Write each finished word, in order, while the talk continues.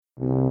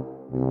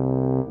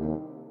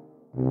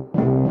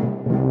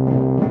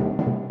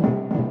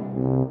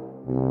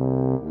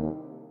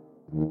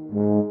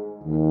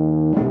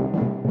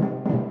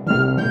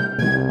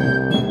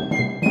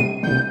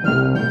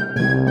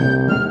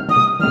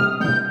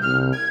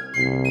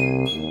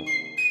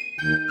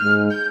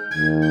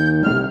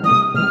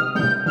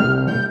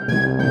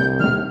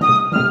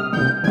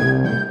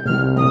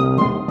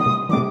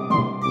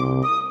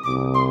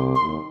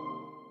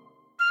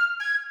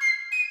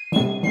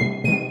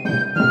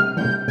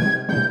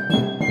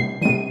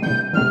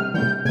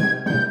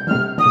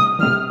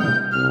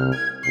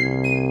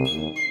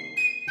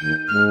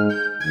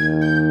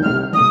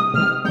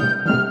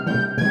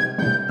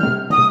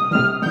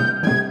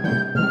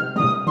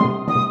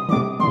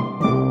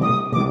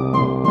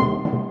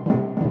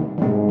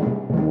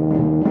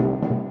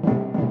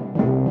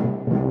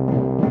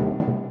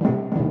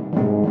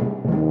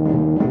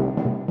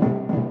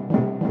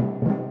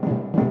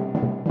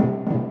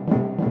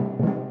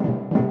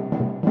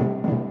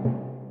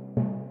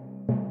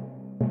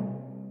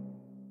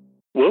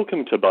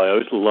Welcome to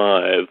Biota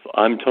Live.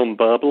 I'm Tom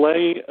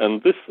Barbalet,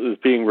 and this is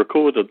being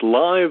recorded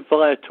live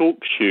via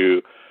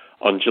TalkShoe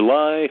on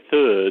July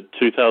 3rd,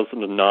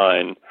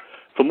 2009.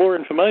 For more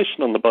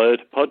information on the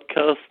Biota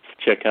podcasts,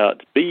 check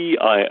out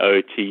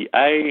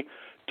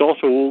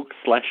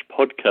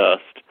biota.org/podcast.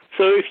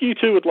 So if you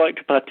too would like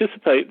to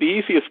participate, the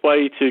easiest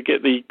way to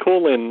get the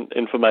call-in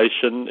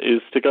information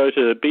is to go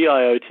to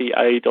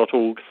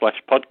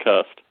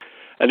biota.org/podcast.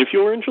 And if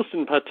you're interested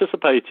in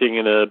participating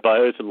in a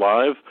Biota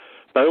Live,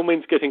 by all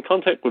means get in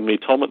contact with me,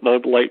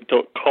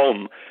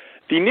 tom@noble8.com.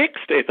 The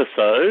next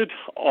episode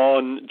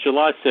on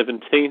July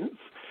 17th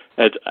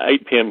at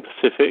 8 p.m.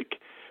 Pacific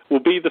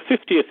will be the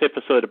 50th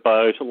episode of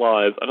Biota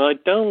Live, and I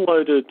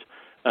downloaded,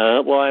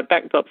 I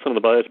backed up some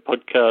of the Biota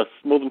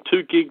podcasts, more than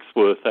 2 gigs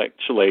worth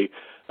actually,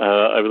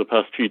 over the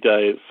past few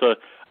days. So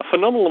a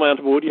phenomenal amount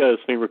of audio has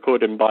been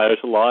recorded in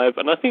Biota Live,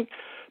 and I think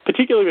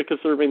particularly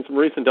because there have been some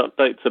recent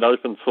updates at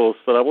open source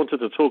that I wanted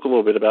to talk a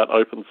little bit about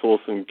open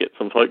source and get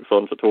some folks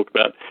on to talk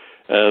about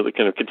the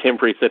kind of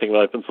contemporary setting of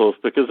open source,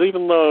 because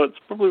even though it's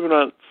probably been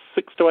about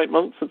 6 to 8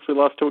 months since we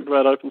last talked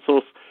about open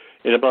source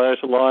in a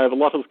Biota Live, a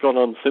lot has gone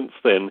on since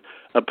then,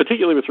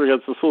 particularly with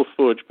regards to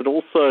SourceForge, but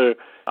also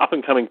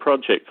up-and-coming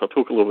projects. I'll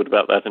talk a little bit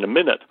about that in a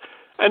minute.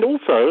 And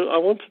also, I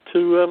wanted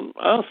to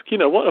ask,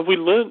 what have we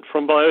learnt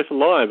from Biota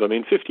Live? I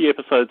mean, 50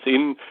 episodes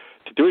in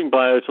to doing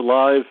Biota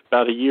Live,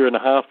 about a year and a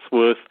half's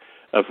worth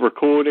of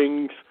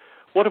recordings.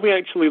 What have we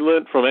actually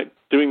learnt from it,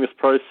 doing this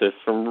process,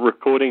 from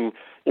recording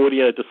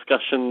audio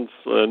discussions,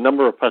 a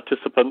number of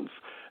participants,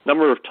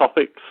 number of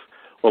topics,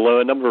 although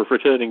a number of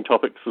returning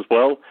topics as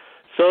well?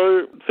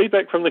 So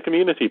feedback from the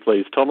community,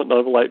 please,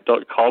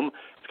 tom@noble8.com.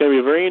 It's going to be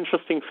a very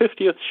interesting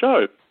 50th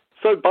show.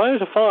 So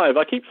Biota 5,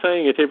 I keep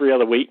saying it every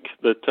other week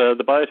that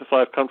the Biota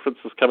 5 conference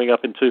is coming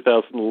up in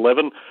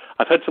 2011.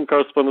 I've had some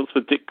correspondence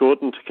with Dick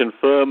Gordon to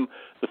confirm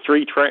the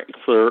 3 tracks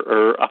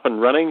are up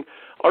and running.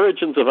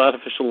 Origins of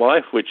Artificial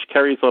Life, which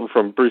carries on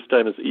from Bruce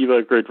Damer's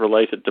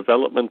EvoGrid-related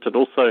development, and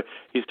also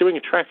he's doing a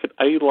track at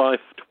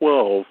A-Life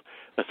 12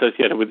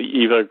 associated with the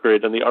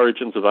EvoGrid and the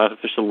origins of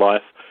artificial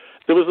life.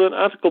 There was an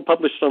article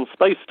published on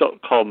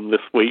space.com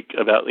this week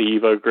about the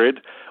EvoGrid,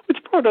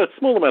 which brought a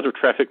small amount of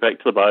traffic back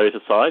to the Biota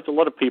site. A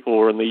lot of people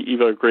were on the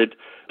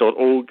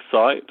evogrid.org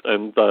site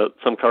and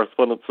some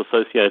correspondence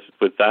associated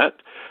with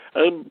that.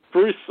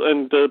 Bruce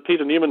and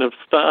Peter Newman have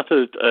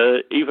started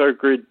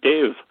EvoGrid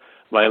Dev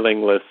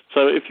mailing list.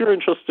 So if you're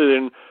interested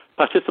in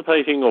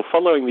participating or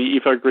following the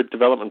EvoGrid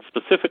development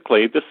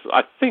specifically, this,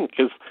 I think,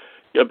 is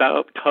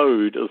about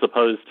code as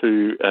opposed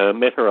to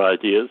meta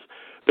ideas.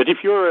 But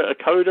if you're a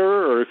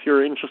coder or if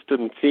you're interested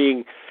in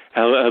seeing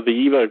how the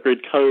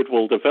EvoGrid code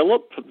will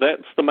develop,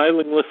 that's the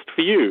mailing list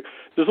for you.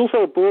 There's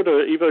also a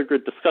broader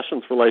EvoGrid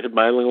discussions-related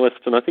mailing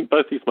list, and I think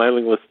both these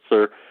mailing lists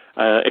are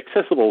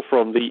accessible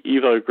from the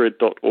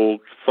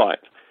evogrid.org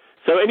site.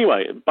 So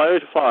anyway,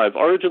 Biota 5,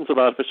 Origins of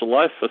Artificial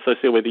Life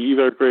associated with the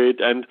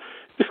EvoGrid, and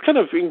this kind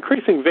of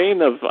increasing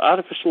vein of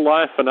artificial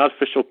life and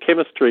artificial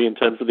chemistry in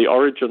terms of the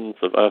origins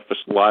of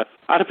artificial life.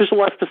 Artificial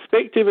life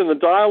perspective in the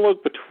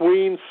dialogue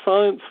between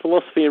science,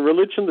 philosophy, and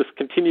religion. This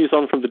continues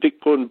on from the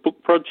Dick Gordon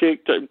book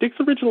project.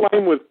 Dick's original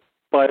aim with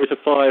Biota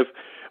 5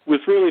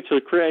 was really to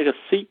create a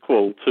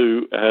sequel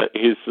to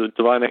his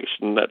Divine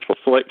Action Natural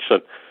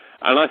Selection.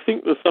 And I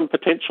think there's some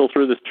potential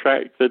through this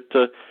track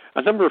that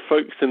a number of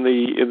folks in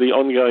the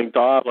ongoing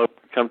dialogue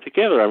come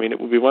together. I mean, it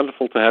would be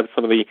wonderful to have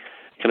some of the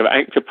kind of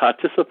active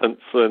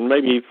participants and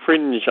maybe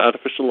fringe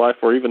artificial life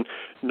or even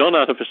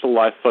non-artificial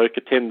life folk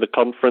attend the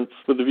conference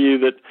with the view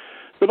that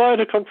the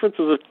Biota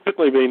conferences have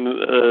typically been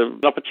an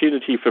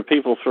opportunity for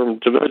people from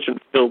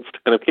divergent fields to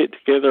kind of get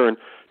together and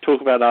talk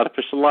about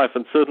artificial life.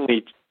 And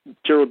certainly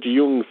Gerald de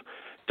Jong's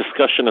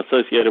discussion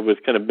associated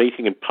with kind of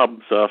meeting in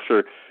pubs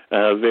after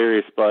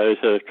various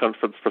Biota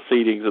conference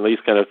proceedings and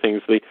these kind of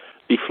things, the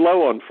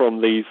flow on from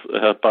these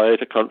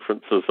Biota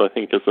conferences, I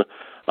think, is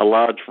a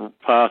large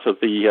part of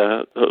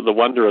the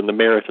wonder and the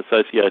merit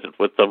associated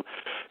with them.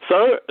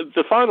 So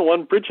the final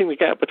one, bridging the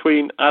gap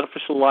between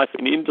artificial life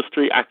in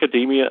industry,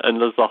 academia,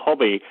 and as a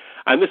hobby.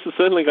 And this is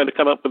certainly going to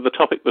come up with the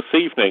topic this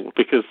evening,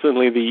 because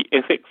certainly the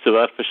ethics of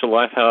artificial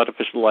life, how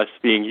artificial life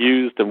is being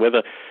used, and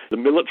whether the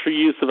military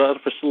use of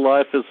artificial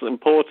life is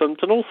important,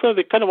 and also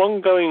the kind of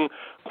ongoing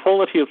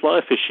quality of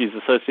life issues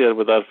associated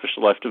with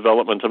artificial life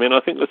development. I mean, I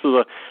think this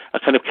is a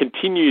kind of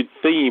continued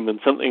theme and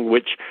something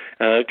which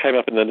came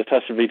up in the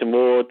Natasha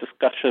Vita-Moore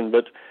discussion,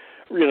 but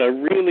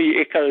really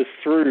echoes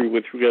through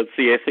with regards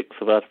to the ethics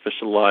of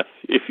artificial life.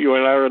 If you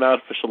are an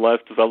artificial life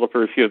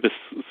developer, if you have this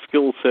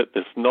skill set,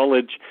 this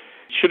knowledge,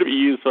 should it be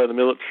used by the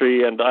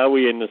military, and are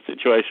we in a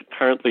situation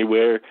currently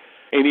where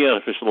any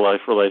artificial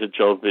life-related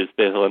job is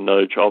better than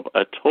no job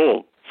at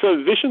all?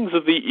 So visions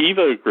of the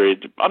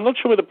EvoGrid. I'm not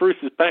sure whether Bruce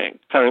is back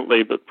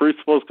currently, but Bruce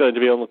was going to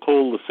be on the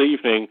call this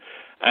evening,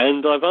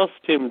 and I've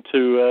asked him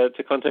to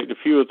contact a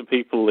few of the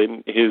people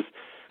in his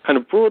kind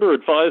of broader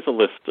advisor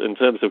list in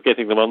terms of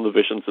getting them on the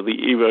Visions of the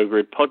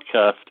EvoGrid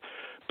podcast.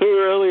 Per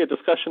earlier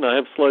discussion, I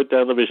have slowed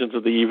down the Visions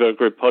of the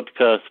EvoGrid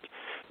podcast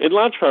in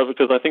large part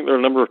because I think there are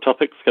a number of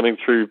topics coming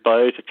through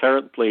Biota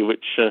currently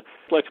which I'd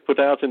like to put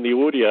out in the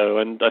audio,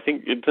 and I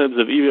think in terms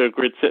of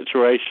EvoGrid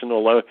saturation,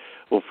 although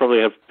we'll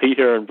probably have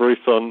Peter and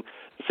Bruce on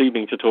this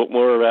evening to talk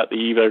more about the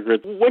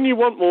EvoGrid. When you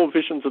want more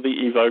visions of the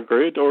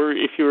EvoGrid, or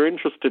if you're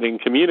interested in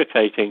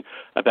communicating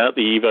about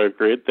the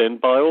EvoGrid, then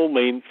by all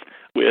means,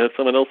 we have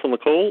someone else on the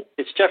call.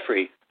 It's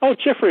Jeffrey. Oh,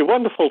 Jeffrey,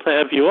 wonderful to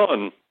have you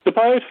on. The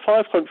Biota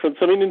 5 conference,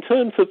 I mean, in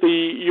terms of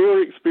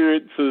your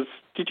experiences,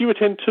 did you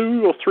attend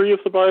 2 or 3 of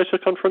the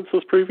Biota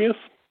conferences previous?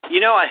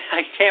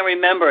 I can't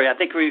remember. I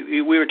think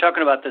we were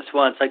talking about this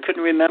once. I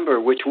couldn't remember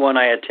which one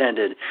I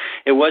attended.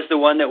 It was the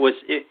one that was,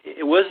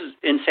 it was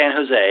in San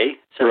Jose.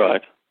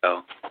 Right.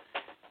 Oh.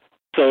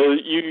 So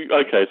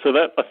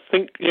that, I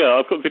think,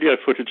 I've got video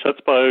footage. That's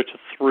Biota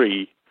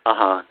 3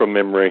 from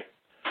memory.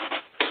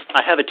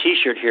 I have a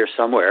T-shirt here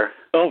somewhere.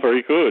 Oh,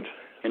 very good.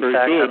 In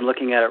fact, I'm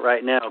looking at it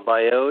right now.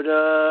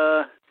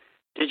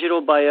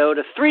 Digital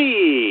Biota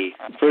 3.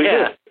 Very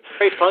good.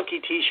 Very funky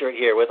T-shirt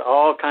here with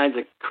all kinds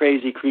of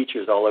crazy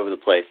creatures all over the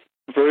place.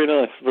 Very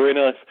nice, very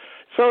nice.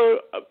 So,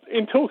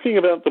 in talking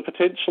about the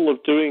potential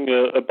of doing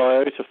a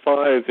Biota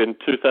 5 in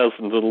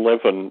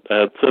 2011,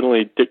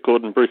 certainly Dick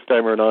Gordon, Bruce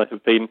Damer, and I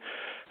have been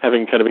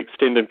having kind of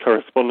extended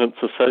correspondence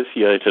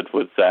associated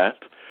with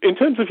that. In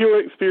terms of your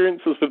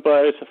experiences with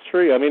Biota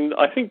 3, I mean,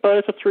 I think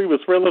Biota 3 was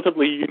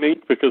relatively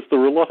unique because there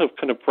were a lot of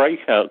kind of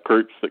breakout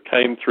groups that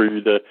came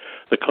through the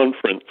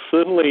conference.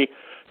 Certainly,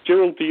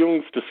 Gerald de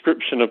Jong's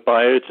description of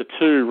Biota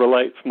 2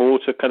 relates more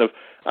to kind of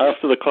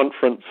after the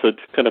conference had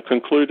kind of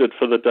concluded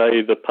for the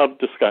day, the pub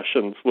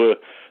discussions were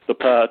the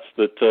parts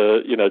that,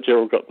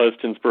 Gerald got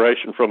most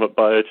inspiration from at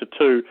Biota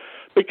 2.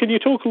 But can you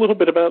talk a little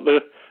bit about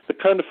the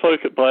kind of folk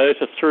at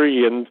Biota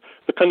 3 and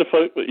the kind of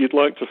folk that you'd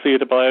like to see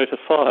at a Biota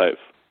 5?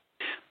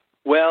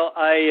 Well,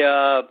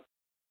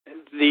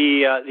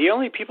 the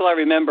only people I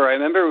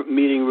remember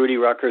meeting Rudy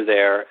Rucker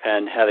there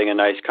and having a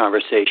nice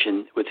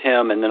conversation with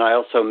him, and then I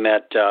also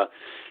met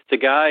the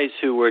guys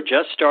who were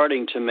just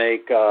starting to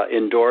make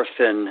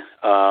endorphin,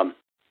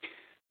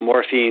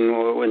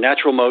 morphine,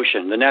 natural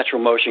motion, the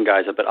natural motion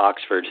guys up at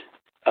Oxford,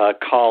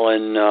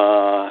 Colin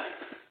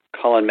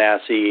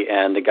Massey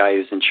and the guy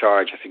who's in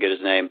charge, I forget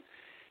his name,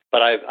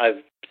 but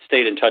I've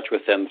stayed in touch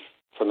with them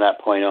from that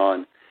point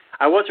on.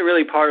 I wasn't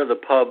really part of the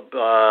pub,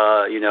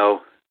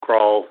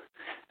 crawl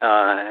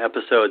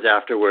episodes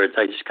afterwards.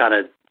 I just kind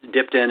of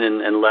dipped in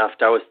and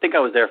left. I think I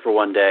was there for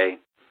one day.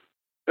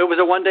 It was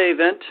a one-day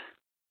event.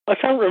 I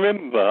can't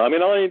remember. I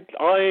mean,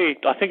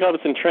 I think I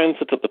was in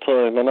transit at the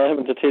time, and I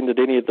haven't attended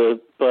any of the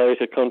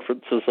Biota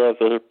conferences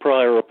either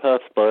prior or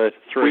past Biota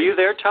 3. Were you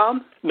there,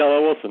 Tom? No, I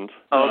wasn't.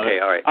 Oh, okay,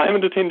 all right. I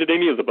haven't attended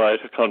any of the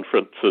Biota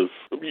conferences.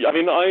 I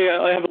mean,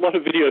 I have a lot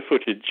of video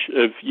footage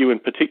of you in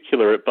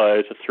particular at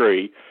Biota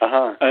 3.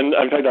 And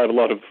in fact, I have a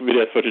lot of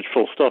video footage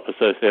full stop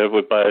associated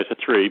with Biota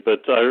 3.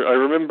 But I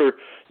remember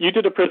you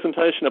did a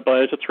presentation at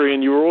Biota 3,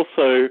 and you were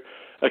also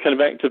a kind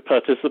of active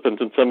participant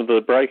in some of the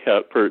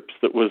breakout groups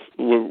that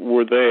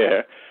were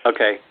there.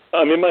 Okay.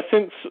 I mean, my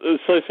sense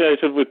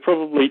associated with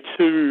probably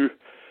 2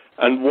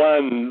 and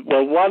 1,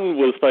 well, 1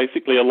 was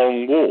basically a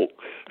long walk,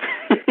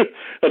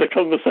 and a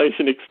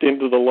conversation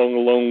extended along a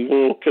long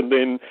walk, and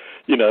then,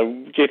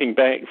 getting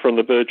back from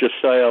the Burgess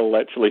Shale,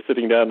 actually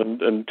sitting down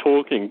and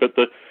talking. But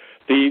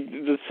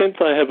the sense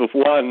I have of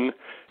 1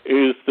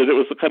 is that it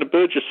was a kind of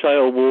Burgess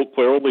Shale walk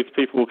where all these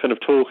people were kind of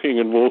talking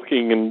and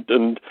walking and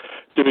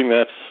doing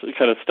that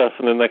kind of stuff,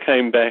 and then they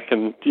came back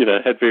and,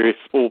 had various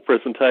small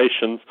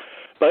presentations.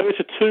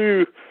 Biota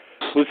 2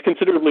 was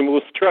considerably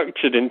more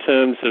structured in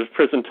terms of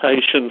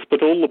presentations,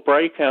 but all the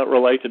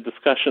breakout-related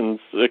discussions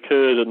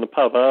occurred in the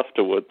pub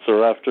afterwards,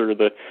 or after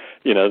the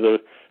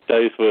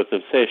day's worth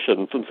of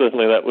sessions, and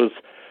certainly that was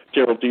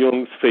Gerald de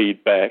Jong's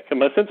feedback. And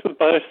my sense with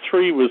Biota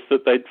 3 was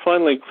that they'd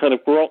finally kind of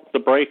rocked the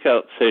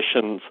breakout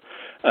sessions.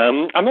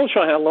 I'm not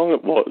sure how long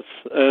it was.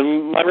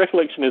 My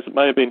recollection is it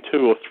may have been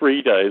 2 or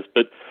 3 days,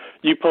 but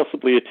you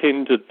possibly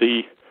attended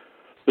the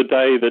the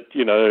day that,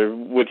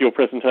 with your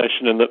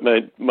presentation and that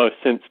made most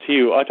sense to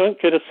you, I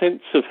don't get a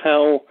sense of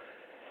how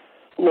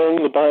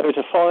long the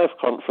Biota 5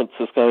 conference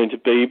is going to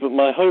be, but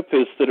my hope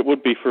is that it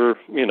would be for,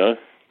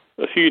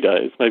 a few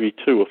days, maybe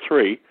 2 or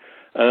 3.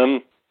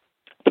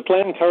 The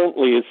plan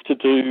currently is to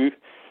do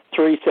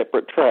 3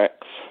 separate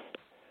tracks.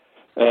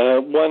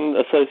 One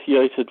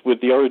associated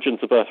with the origins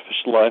of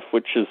artificial life,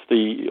 which is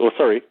the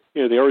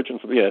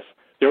origins of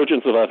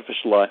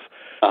artificial life,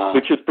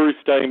 which is Bruce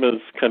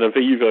Damer's kind of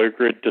Evo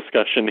grid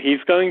discussion.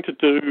 He's going to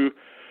do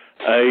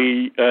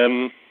a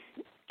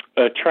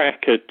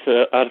track at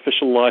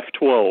Artificial Life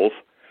 12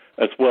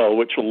 as well,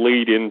 which will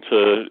lead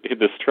into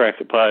this track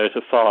at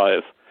Biota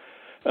 5,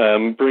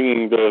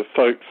 bringing the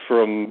folks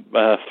from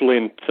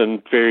Flint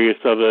and various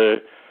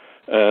other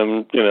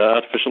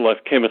artificial life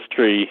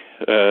chemistry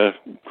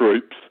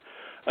groups,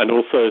 and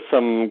also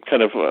some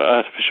kind of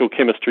artificial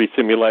chemistry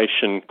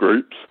simulation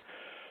groups.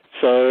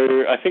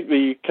 So I think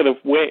the kind of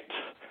wet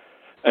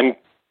and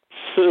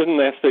certain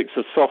aspects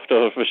of soft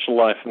artificial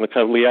life and the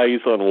kind of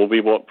liaison will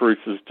be what Bruce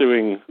is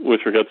doing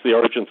with regards to the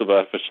origins of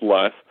artificial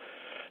life.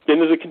 Then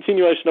there's a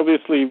continuation,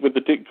 obviously, with the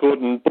Dick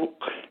Gordon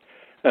book,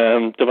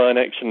 Divine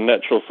Action,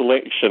 Natural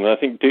Selection. I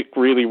think Dick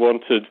really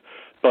wanted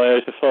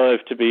Biota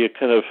 5 to be a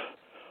kind of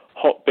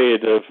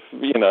hotbed of,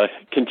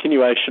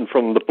 continuation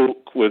from the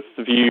book, with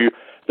the view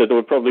that there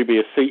would probably be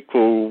a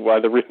sequel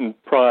either written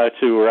prior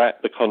to or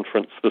at the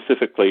conference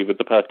specifically with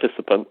the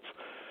participants.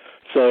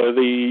 So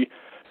the,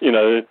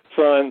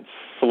 science,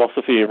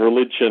 philosophy, and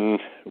religion,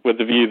 with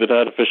the view that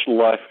artificial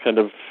life kind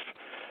of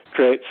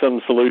creates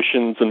some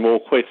solutions and more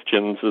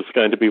questions, is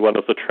going to be one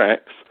of the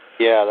tracks.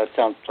 Yeah, that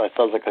sounds like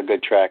a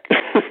good track.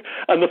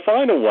 And the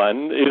final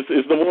one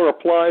is the more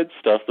applied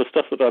stuff, the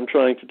stuff that I'm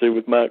trying to do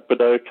with Mark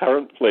Badeau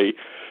currently,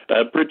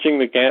 bridging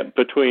the gap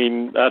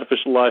between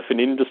artificial life in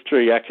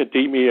industry,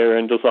 academia,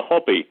 and as a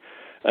hobby.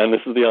 And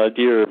this is the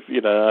idea of,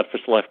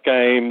 artificial life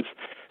games,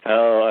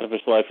 how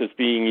artificial life is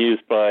being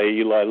used by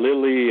Eli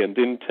Lilly and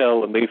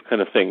Intel and these kind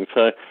of things.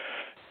 So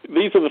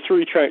these are the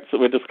 3 tracks that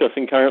we're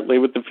discussing currently,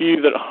 with the view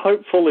that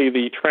hopefully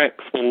the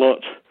tracks will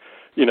not,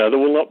 there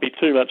will not be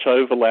too much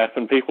overlap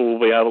and people will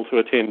be able to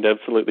attend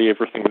absolutely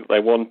everything that they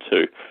want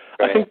to.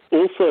 Right. I think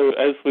also,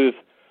 as with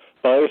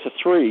Biota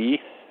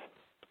 3,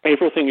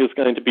 everything is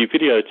going to be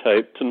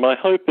videotaped, and my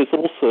hope is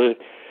also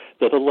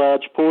that a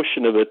large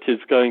portion of it is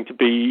going to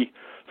be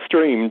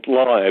streamed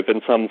live in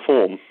some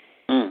form.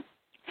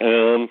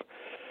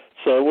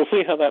 So we'll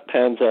see how that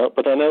pans out,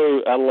 but I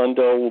know Al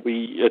Lundell will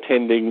be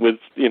attending with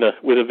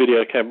a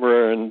video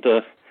camera, and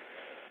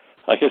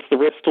I guess the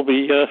rest will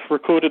be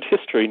recorded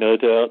history, no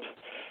doubt.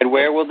 And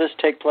where will this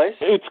take place?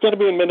 It's going to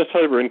be in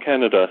Manitoba in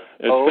Canada.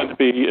 It's going to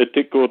be at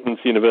Dick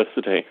Gordon's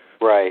University.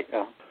 Right.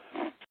 Oh.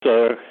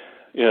 So,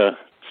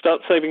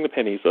 start saving the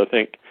pennies, I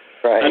think.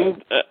 Right.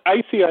 And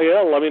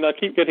ACAL, I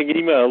keep getting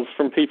emails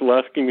from people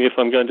asking me if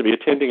I'm going to be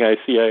attending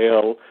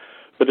ACAL,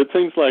 but it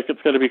seems like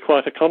it's going to be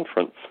quite a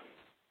conference.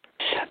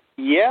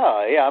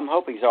 Yeah, I'm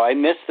hoping so. I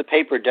missed the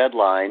paper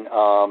deadline,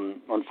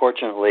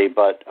 unfortunately,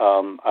 but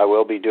I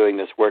will be doing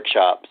this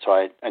workshop, so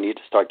I need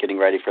to start getting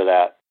ready for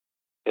that.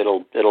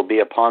 It'll be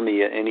upon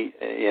me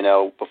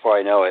before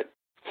I know it.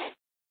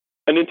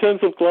 And in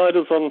terms of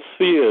gliders on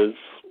spheres,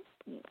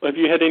 have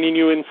you had any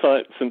new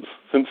insights since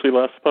we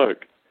last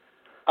spoke?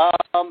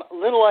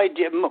 Little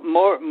idea.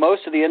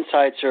 Most of the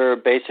insights are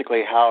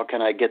basically how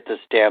can I get this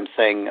damn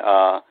thing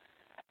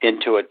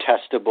into a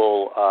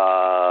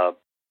testable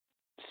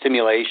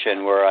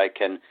simulation where I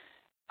can.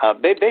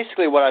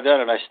 Basically, what I've done,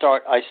 and I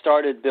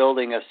started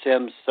building a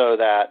sim so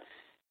that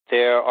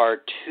there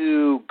are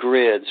 2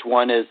 grids.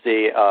 One is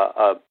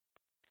a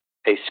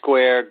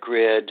square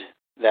grid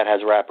that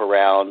has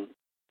wraparound,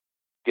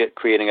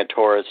 creating a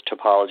torus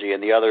topology,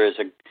 and the other is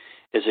a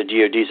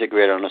geodesic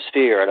grid on a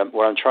sphere. And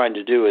what I'm trying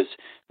to do is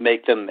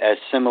make them as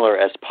similar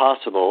as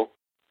possible,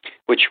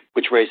 which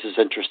raises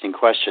interesting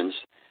questions,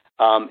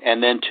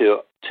 and then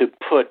to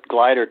put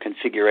glider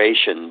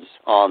configurations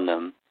on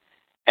them,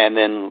 and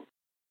then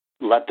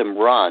let them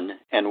run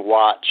and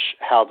watch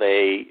how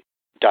they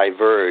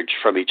diverge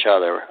from each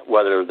other,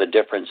 whether the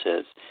difference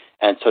is,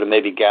 and sort of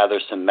maybe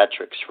gather some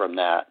metrics from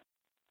that.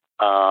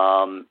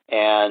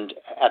 And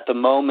at the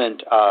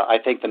moment, I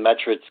think the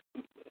metrics,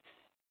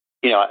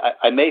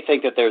 I may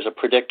think that there's a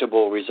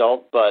predictable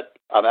result, but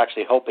I'm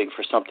actually hoping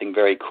for something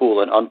very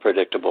cool and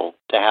unpredictable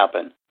to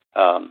happen.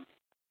 So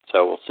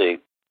we'll see.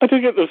 I do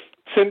get the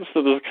sense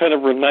that there's a kind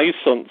of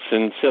renaissance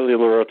in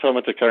cellular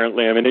automata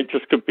currently. It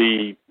just could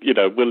be,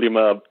 William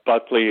R.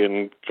 Buckley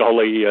and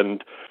Golly,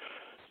 and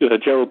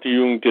Gerald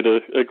Jung did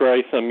a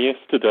grey thumb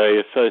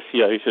yesterday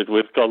associated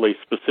with Golly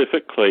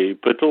specifically,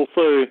 but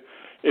also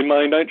in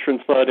my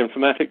Nature-Inspired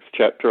Informatics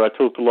chapter, I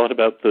talk a lot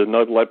about the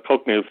Nobel Light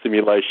cognitive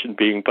simulation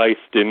being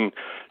based in,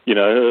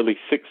 late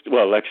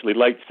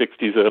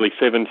 60s, early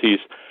 70s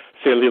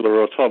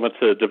cellular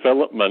automata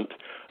development.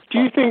 Do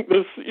you think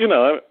there's,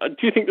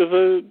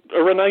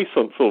 a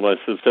renaissance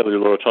almost of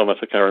cellular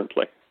automata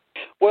currently?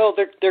 Well,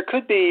 there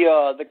could be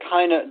the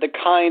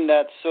kind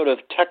that's sort of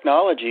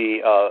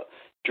technology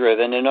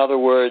driven. In other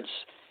words,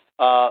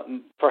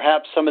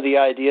 perhaps some of the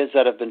ideas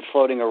that have been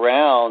floating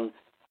around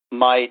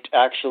might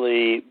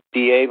actually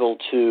be able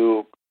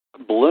to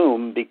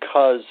bloom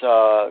because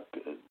of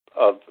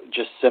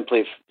just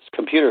simply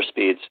computer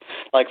speeds.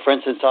 Like, for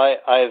instance,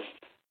 I've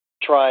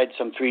tried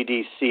some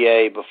 3D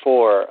CA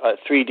before,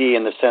 3D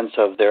in the sense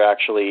of they're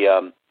actually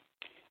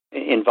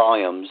in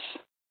volumes,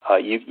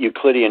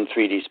 Euclidean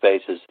 3D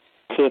spaces.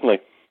 Certainly.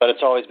 But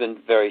it's always been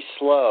very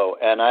slow,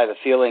 and I have a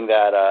feeling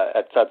that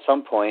at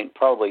some point,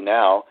 probably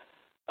now,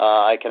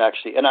 I can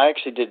actually, and I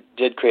actually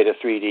did create a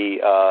 3D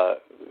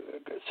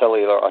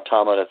cellular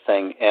automata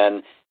thing, and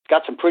it's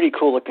got some pretty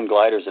cool looking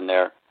gliders in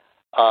there.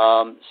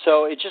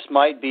 So it just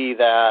might be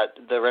that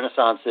the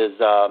Renaissance is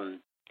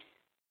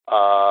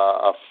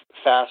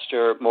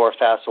faster, more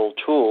facile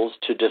tools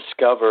to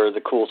discover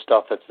the cool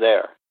stuff that's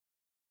there.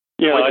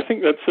 Yeah, I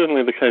think that's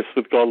certainly the case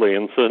with Golly,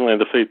 and certainly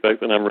the feedback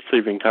that I'm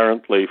receiving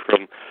currently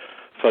from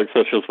folks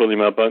such as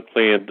William R.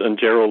 Buckley and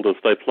Gerald as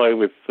they play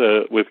with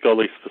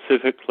Golly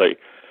specifically.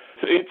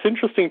 It's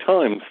interesting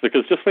times,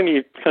 because just when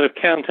you kind of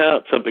count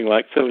out something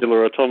like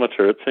cellular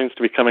automata, it seems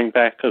to be coming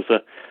back as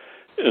a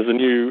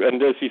new,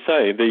 and as you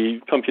say, the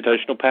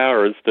computational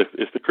power is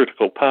the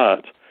critical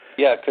part.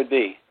 Yeah, it could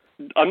be.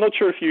 I'm not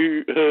sure if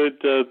you heard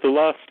the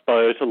last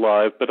Biota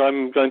Live, but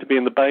I'm going to be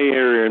in the Bay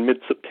Area in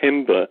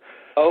mid-September.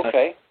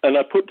 Okay. And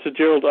I put to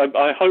Gerald,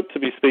 I hope to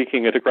be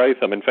speaking at a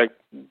Gratham. In fact,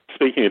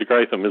 speaking at a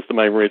Gratham is the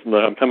main reason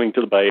that I'm coming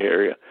to the Bay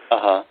Area.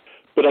 Uh-huh.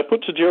 But I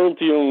put to Gerald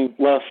Jung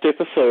last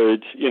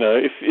episode,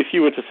 if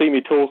you were to see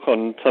me talk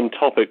on some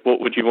topic,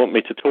 what would you want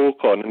me to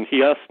talk on? And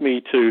he asked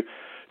me to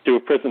do a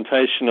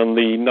presentation on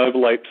the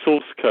Noble Ape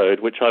source code,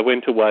 which I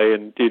went away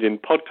and did in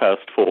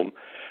podcast form.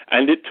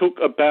 And it took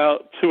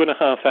about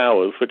 2.5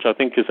 hours, which I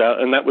think is out,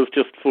 and that was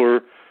just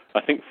for,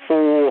 I think,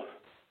 4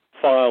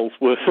 files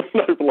worth of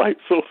Noble Ape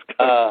source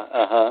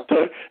code.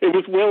 So it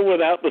was well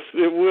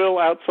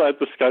outside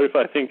the scope,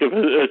 I think, of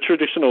a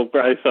traditional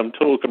Gratham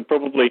talk, and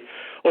probably,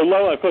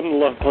 although I've gotten a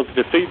lot of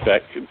positive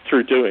feedback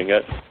through doing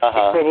it,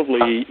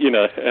 probably,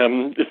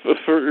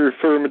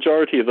 for a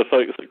majority of the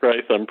folks at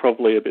Gratham,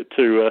 probably a bit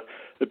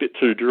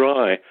too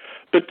dry.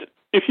 But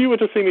if you were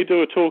to see me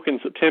do a talk in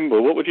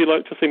September, what would you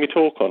like to see me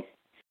talk on?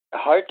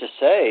 Hard to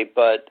say,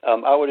 but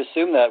I would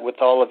assume that with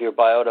all of your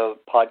Biota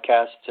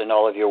podcasts and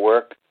all of your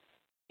work,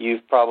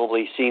 you've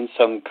probably seen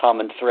some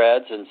common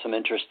threads and some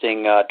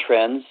interesting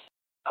trends.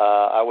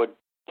 I would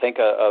think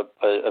a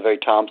very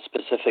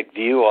Tom-specific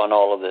view on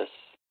all of this,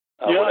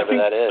 whatever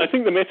that is. I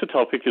think the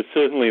meta-topic is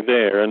certainly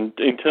there, and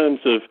in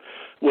terms of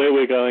where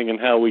we're going and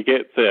how we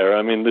get there,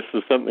 I mean, this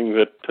is something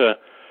that,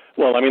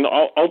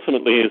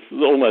 ultimately is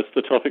almost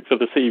the topic for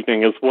this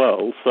evening as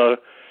well, so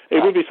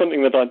it would be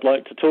something that I'd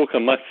like to talk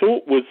on. My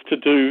thought was to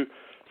do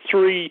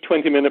 3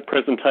 20-minute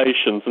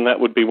presentations, and that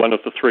would be one of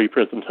the 3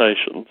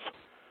 presentations.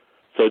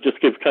 So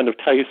just give kind of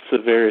tastes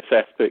of various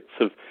aspects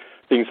of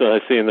things that I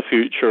see in the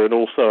future, and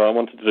also I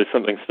wanted to do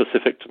something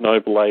specific to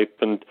Noble Ape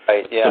and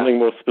something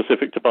more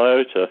specific to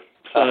Biota.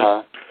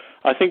 So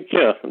I think,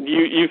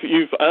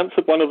 you've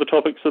answered one of the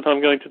topics that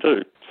I'm going to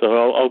do.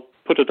 So I'll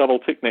put a double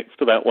tick next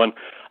to that one.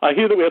 I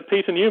hear that we have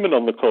Peter Newman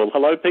on the call.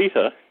 Hello,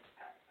 Peter.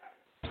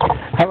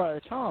 Hello,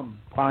 Tom.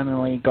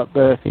 Finally got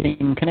the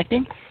thing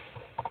connecting.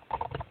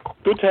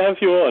 Good to have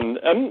you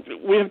on.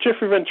 We have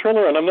Jeffrey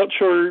Ventrella, and I'm not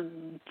sure,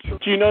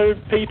 do you know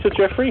Peter,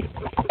 Jeffrey?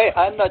 Hey,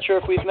 I'm not sure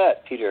if we've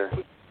met, Peter.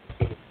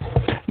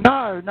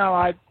 No,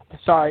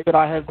 sorry, but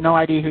I have no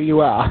idea who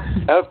you are.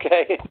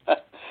 Okay.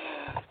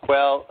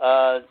 Well,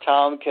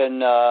 Tom,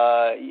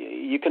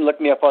 you can look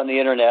me up on the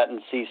internet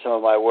and see some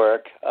of my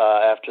work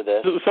after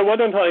this. So why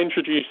don't I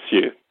introduce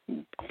you,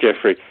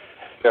 Jeffrey?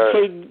 Sure. So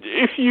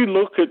if you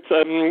look at,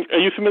 are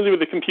you familiar with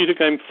the computer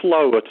game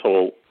Flow at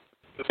all?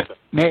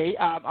 Me,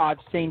 I've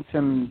seen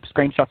some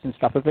screenshots and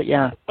stuff of it,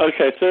 yeah.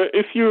 Okay, so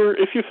if you're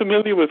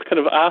familiar with kind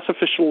of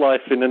artificial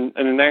life in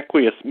an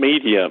aqueous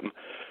medium,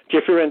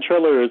 Jeffrey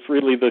Ventrella is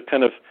really the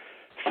kind of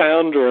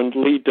founder and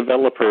lead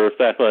developer of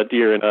that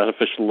idea in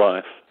artificial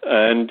life.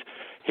 And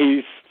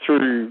he's,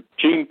 through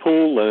Gene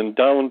Pool and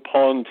Darwin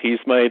Pond, he's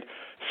made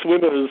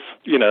swimmers,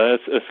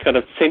 as kind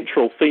of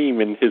central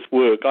theme in his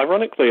work.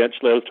 Ironically,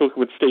 actually, I was talking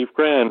with Steve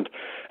Grand,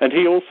 and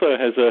he also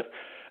has a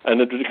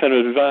kind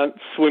of advanced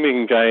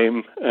swimming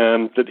game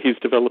that he's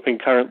developing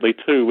currently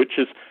too, which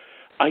is,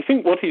 I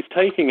think what he's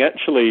taking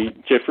actually,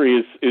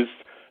 Jeffrey, is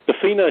the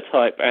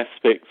phenotype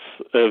aspects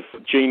of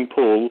Gene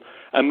Pool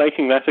and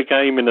making that a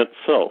game in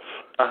itself.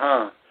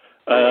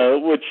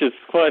 Which is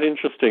quite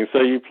interesting.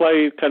 So you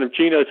play kind of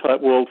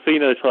genotype world,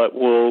 phenotype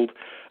world,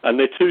 and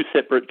they're 2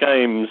 separate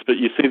games, but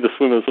you see the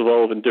swimmers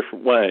evolve in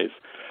different ways.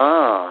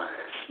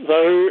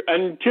 So,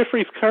 and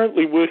Jeffrey's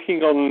currently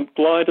working on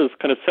gliders,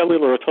 kind of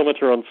cellular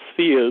automata on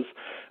spheres,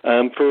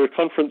 for a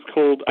conference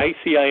called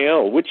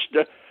ACAL, which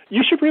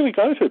you should really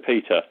go to,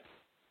 Peter.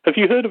 Have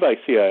you heard of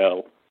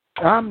ACAL?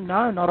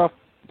 No, not off.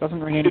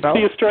 Doesn't ring any bells.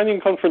 It's the Australian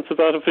Conference of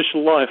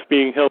Artificial Life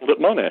being held at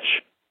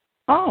Monash.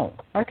 Oh,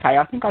 okay.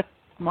 I think I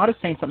might have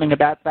seen something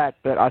about that,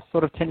 but I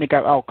sort of tend to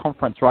go,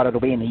 conference, right, it'll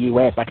be in the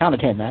US. I can't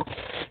attend that.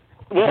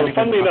 Well,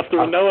 funnily enough, there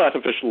are no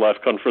artificial life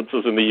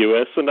conferences in the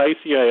US, and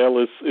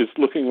ACAL is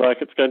looking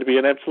like it's going to be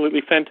an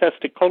absolutely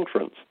fantastic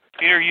conference.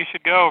 Peter, you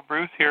should go.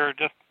 Bruce here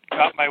just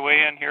got my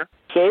way in here.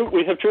 So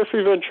we have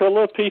Jeffrey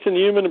Ventrella, Peter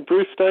Newman, and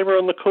Bruce Damer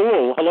on the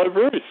call. Hello,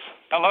 Bruce.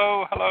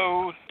 Hello,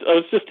 hello. I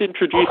was just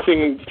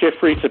introducing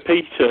Jeffrey to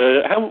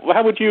Peter.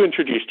 How would you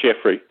introduce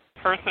Jeffrey?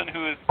 Person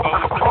who is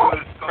both an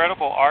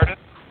incredible artist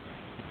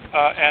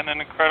and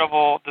an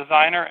incredible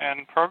designer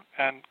and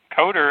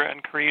coder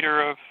and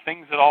creator of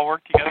things that all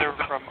work together,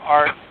 from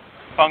art,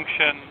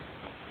 function,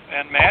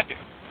 and magic.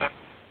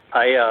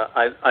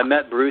 I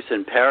met Bruce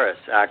in Paris,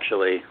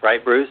 actually.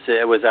 Right, Bruce?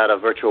 It was at a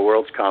Virtual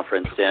Worlds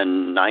conference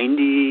in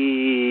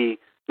 90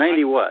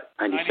 what?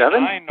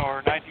 97? 99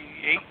 or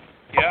 98,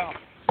 yeah.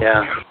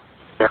 Yeah.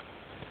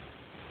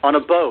 On a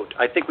boat.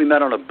 I think we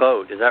met on a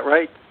boat. Is that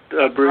right,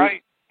 Bruce?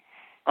 Right.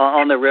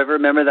 On the river.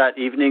 Remember that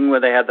evening where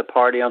they had the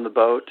party on the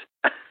boat?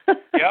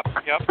 Yep.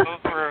 Those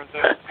were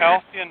the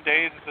halcyon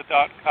days of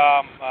the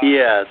 .com.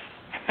 Yes.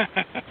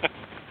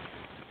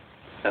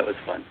 That was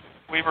fun.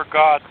 We were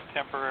gods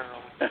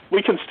temporarily.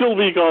 We can still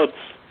be gods.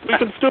 We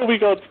can still be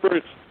gods,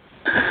 Bruce.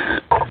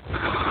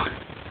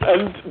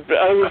 And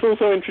I was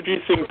also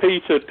introducing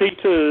Peter.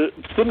 Peter,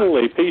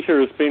 similarly, Peter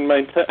has been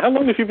how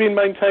long have you been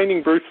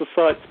maintaining Bruce's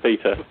sites,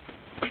 Peter?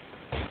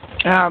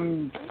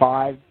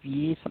 5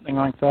 years, something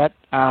like that.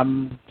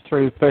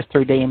 First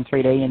through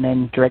DM3D and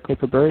then directly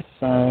for Bruce.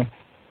 So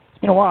it's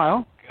been a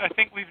while. I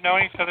think we've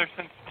known each other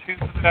since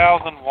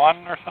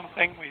 2001 or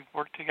something. We've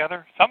worked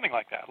together, something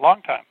like that.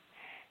 Long time.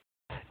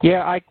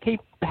 Yeah, I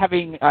keep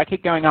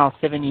going,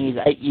 7 years,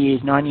 8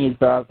 years, 9 years,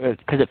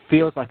 because it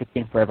feels like it's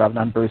been forever. I've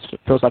known Bruce. It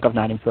feels like I've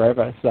known him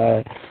forever.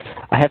 So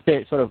I have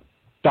to sort of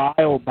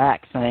dial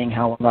back saying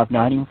how long I've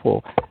known him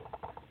for.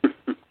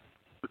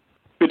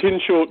 But in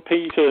short,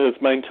 Peter has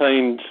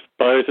maintained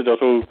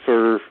biota.org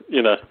for,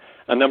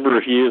 a number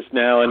of years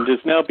now, and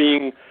is now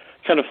being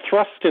kind of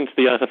thrust into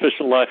the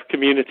artificial life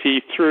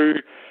community through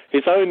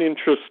his own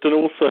interest and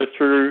also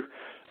through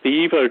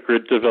the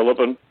EvoGrid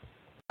development.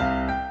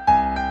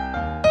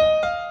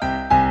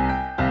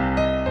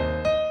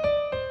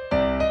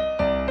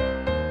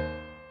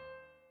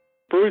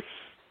 Bruce,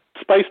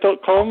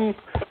 Space.com,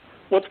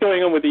 what's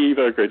going on with the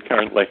EvoGrid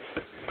currently?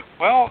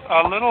 Well,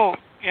 a little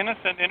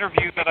innocent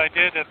interview that I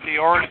did at the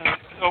Origins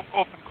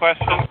Open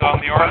Questions on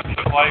the Origins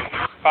of Life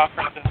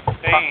conference in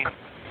Spain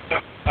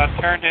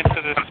turned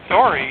into this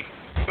story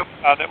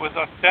that was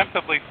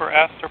ostensibly for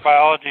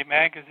Astrobiology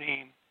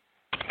magazine.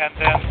 And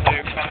then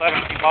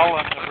Leslie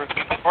Mullen, the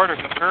reporter,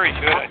 was very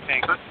good, I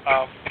think.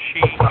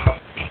 She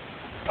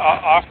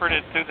offered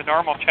it through the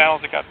normal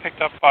channels. It got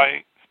picked up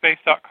by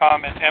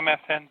Space.com and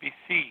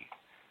MSNBC.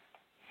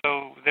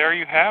 So there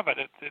you have it.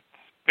 It's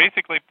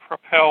basically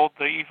propelled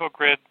the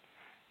EvoGrid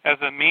as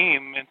a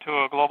meme into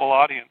a global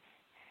audience.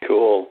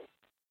 Cool.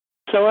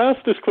 So I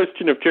asked this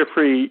question of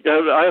Jeffrey,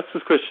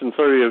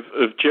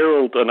 of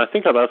Gerald, and I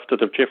think I've asked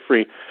it of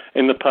Jeffrey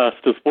in the past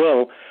as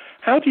well.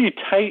 How do you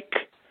take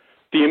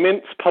the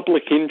immense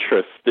public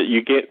interest that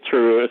you get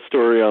through a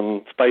story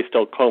on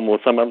Space.com or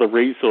some other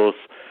resource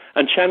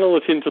and channel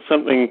it into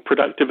something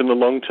productive in the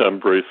long term,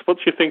 Bruce?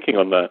 What's your thinking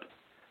on that?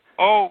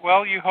 Oh,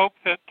 well, you hope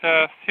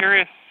that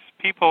serious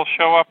people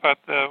show up at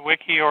the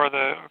wiki or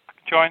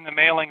join the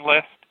mailing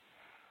list.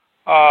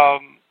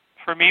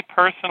 For me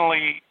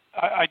personally,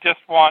 I just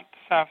want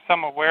to have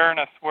some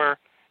awareness where,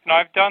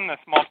 I've done this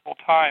multiple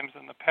times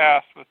in the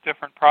past with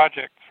different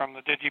projects, from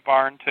the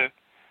DigiBarn to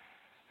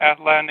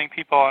landing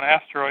people on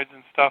asteroids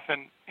and stuff.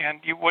 And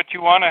what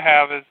you want to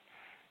have is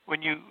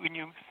when you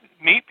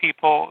meet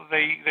people,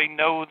 they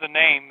know the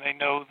name, they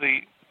know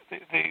they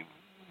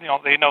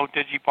know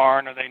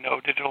DigiBarn, or they know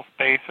Digital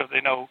Space, or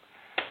they know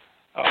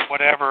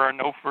whatever, or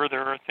No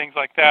Further, or things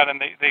like that, and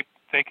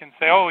they can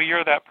say, oh,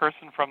 you're that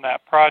person from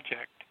that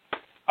project.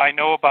 I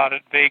know about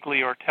it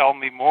vaguely, or tell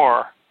me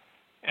more.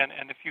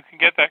 And if you can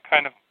get that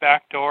kind of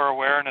backdoor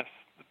awareness,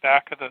 the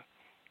back of the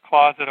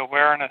closet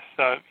awareness,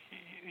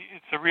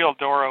 it's a real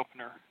door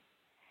opener.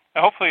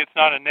 And hopefully it's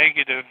not a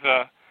negative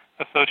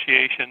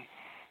association.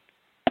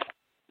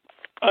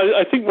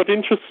 I think what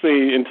interests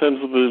me in terms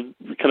of the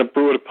kind of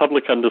broader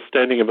public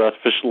understanding of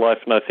artificial life,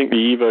 and I think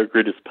the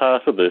EvoGrid is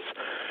part of this,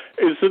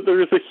 is that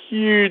there is a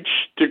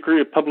huge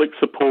degree of public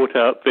support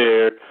out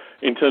there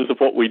in terms of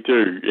what we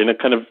do. In a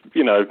kind of,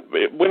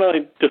 when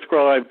I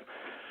describe,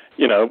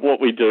 what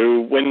we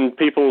do, when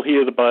people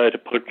hear the Biota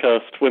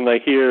podcast, when they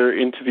hear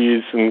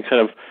interviews and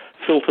kind of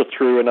filter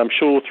through, and I'm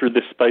sure through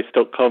this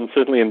Space.com,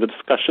 certainly in the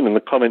discussion in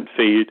the comment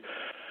feed,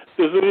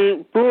 there's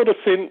a broader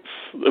sense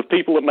of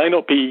people that may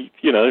not be,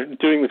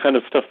 doing the kind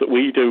of stuff that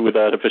we do with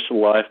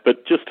artificial life,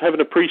 but just have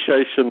an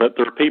appreciation that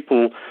there are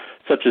people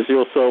such as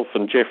yourself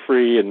and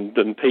Jeffrey and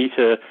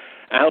Peter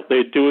out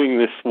there doing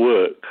this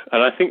work.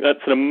 And I think that's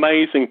an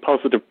amazing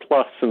positive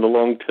plus in the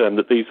long term,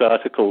 that these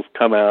articles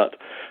come out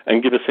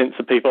and give a sense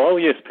of people, oh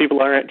yes,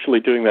 people are actually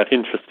doing that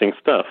interesting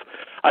stuff.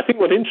 I think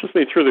what interests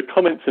me through the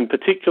comments in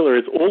particular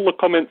is all the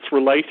comments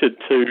related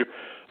to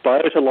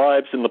Biota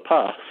Lives in the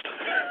past.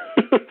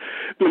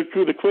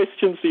 the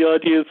questions, the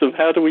ideas of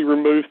how do we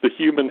remove the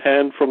human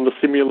hand from the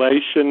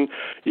simulation,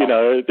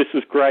 this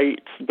is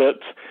great,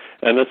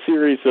 and a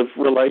series of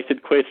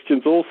related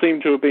questions all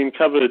seem to have been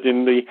covered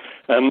in the,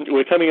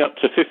 we're coming up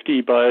to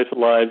 50 Biota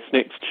Live's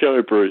next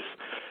show, Bruce.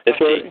 50?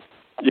 So,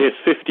 yes,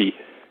 50.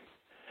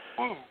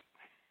 Ooh.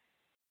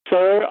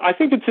 So I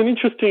think it's an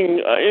interesting,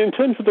 in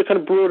terms of the kind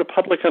of broader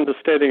public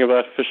understanding of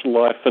artificial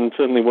life and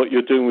certainly what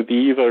you're doing with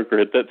the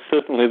EvoGrid, that's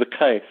certainly the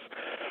case.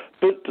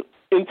 But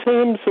in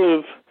terms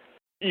of,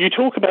 you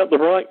talk about the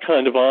right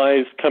kind of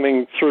eyes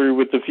coming through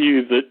with the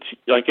view that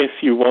I guess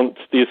you want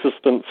the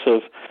assistance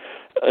of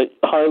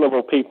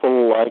high-level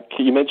people, like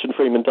you mentioned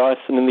Freeman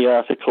Dyson in the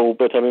article,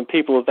 but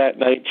people of that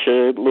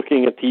nature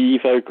looking at the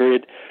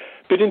EvoGrid.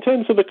 But in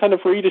terms of the kind of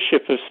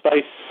readership of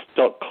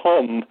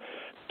Space.com,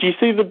 do you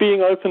see there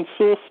being open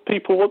source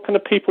people? What kind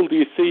of people do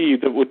you see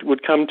that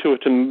would come to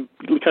it and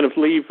kind of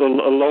leave a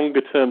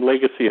longer-term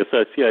legacy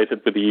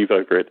associated with the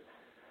EvoGrid?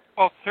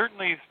 Well,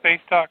 certainly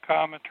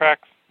Space.com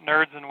attracts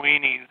nerds and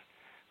weenies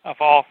of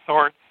all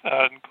sorts,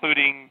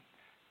 including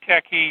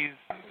techies,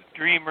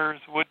 dreamers,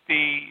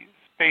 would-be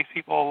space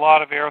people, a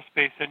lot of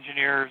aerospace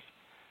engineers,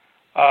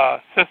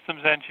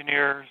 systems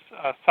engineers,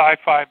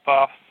 sci-fi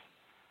buffs,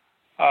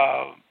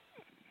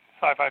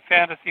 sci-fi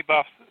fantasy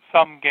buffs,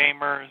 some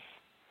gamers,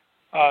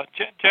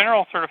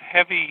 general sort of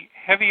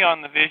heavy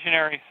on the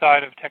visionary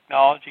side of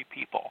technology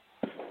people.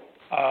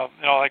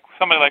 Like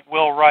somebody like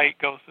Will Wright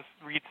goes to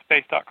read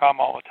Space.com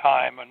all the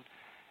time, and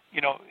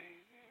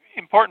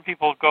important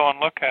people go and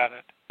look at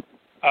it.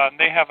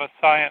 They have a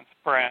science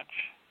branch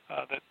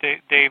that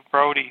Dave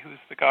Brody, who's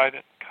the guy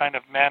that kind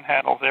of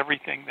manhandles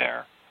everything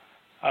there.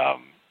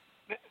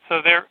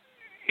 So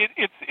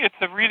it's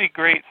a really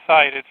great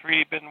site. It's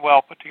really been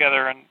well put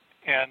together, and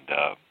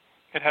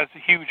it has a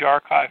huge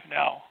archive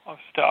now of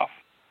stuff.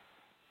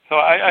 So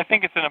I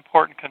think it's an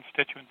important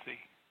constituency.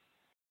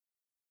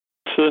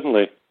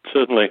 Certainly.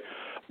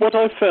 What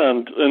I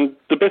found, and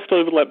the best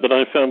overlap that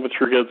I found with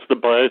regards to the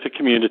biota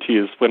community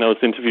is when I was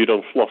interviewed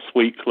on Floss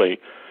Weekly,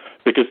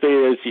 because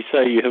there, as you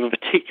say, you have a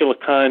particular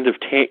kind of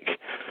tech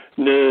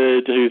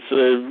nerd who's,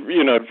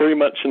 very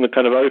much in the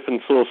kind of open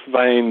source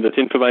vein that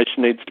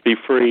information needs to be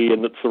free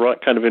and it's the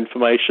right kind of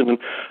information.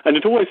 And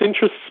it always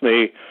interests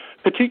me,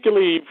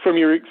 particularly from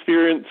your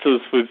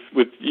experiences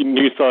with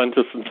New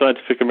Scientist and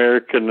Scientific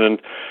American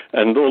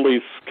and all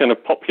these kind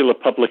of popular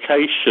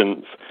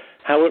publications,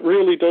 how it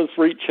really does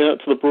reach out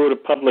to the broader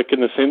public in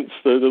the sense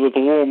that with a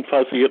warm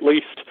fuzzy, at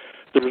least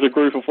there is a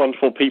group of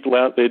wonderful people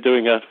out there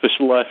doing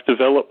artificial life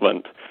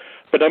development.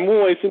 But I'm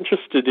always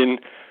interested in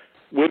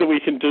whether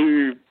we can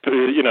do,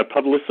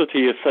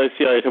 publicity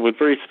associated with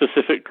very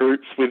specific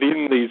groups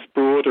within these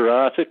broader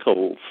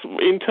articles.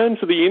 In terms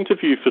of the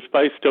interview for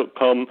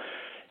Space.com,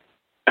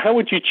 how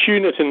would you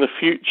tune it in the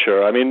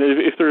future? I mean,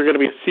 if there are going to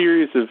be a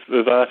series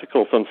of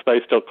articles on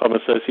Space.com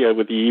associated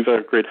with the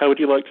EvoGrid, how would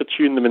you like to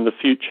tune them in the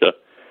future?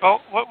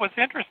 Well, what was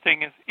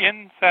interesting is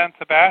in San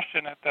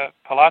Sebastian at the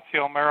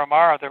Palazzo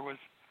Miramar, there was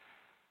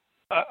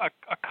a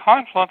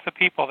confluence of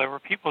people. There were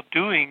people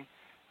doing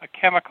a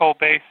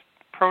chemical-based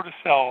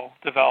protocell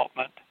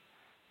development.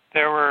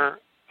 There were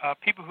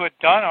people who had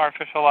done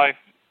artificial life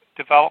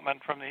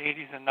development from the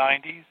 80s and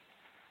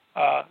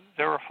 90s.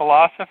 There were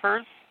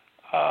philosophers.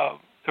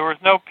 There was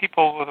no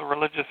people with a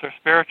religious or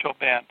spiritual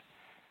bent.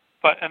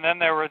 And then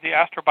there were the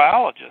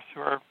astrobiologists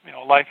who are,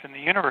 life in the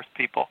universe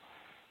people.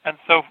 And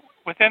so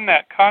within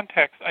that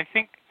context, I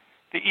think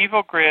the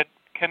EvoGrid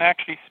can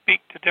actually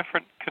speak to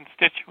different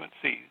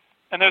constituencies.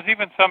 And there's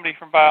even somebody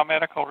from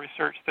biomedical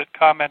research that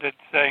commented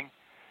saying,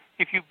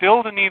 if you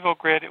build an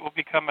EvoGrid, it will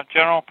become a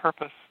general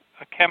purpose,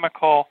 a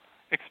chemical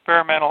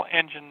experimental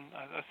engine,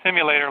 a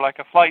simulator like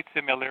a flight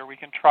simulator. We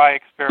can try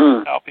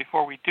experiments out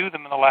before we do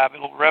them in the lab.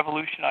 It'll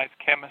revolutionize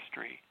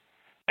chemistry.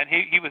 And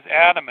he was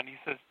adamant. He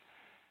says,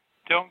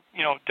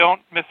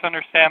 don't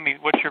misunderstand me.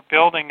 What you're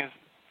building is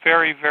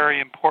very, very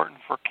important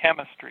for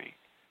chemistry.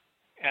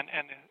 And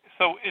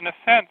so in a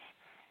sense,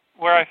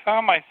 where I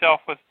found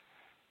myself was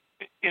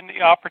in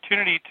the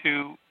opportunity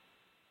to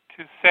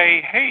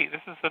say, hey,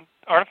 this is an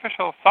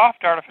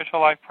soft artificial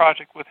life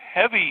project with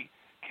heavy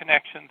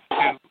connections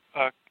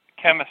to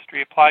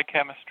chemistry, applied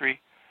chemistry,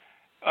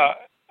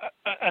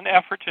 an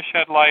effort to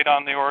shed light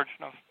on the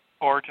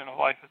origin of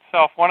life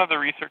itself. One of the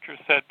researchers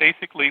said,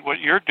 basically, what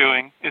you're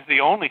doing is the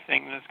only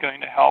thing that is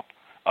going to help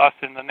us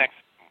in the next,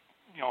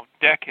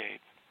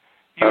 decades.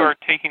 You are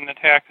taking the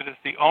tack that is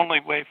the only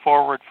way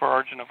forward for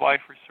origin of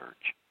life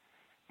research.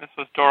 This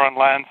was Doron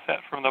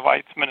Landset from the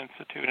Weizmann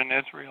Institute in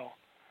Israel,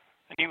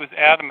 and he was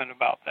adamant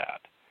about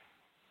that.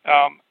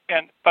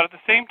 But at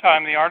the same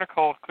time, the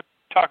article could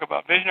talk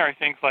about visionary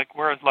things like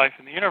where is life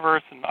in the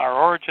universe and our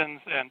origins,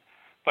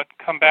 but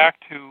come back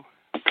to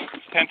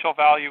potential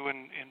value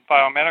in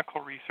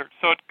biomedical research.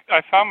 So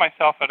I found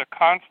myself at a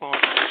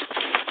confluence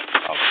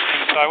of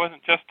things. I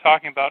wasn't just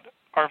talking about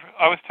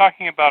I was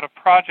talking about a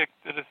project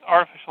that is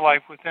artificial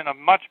life within a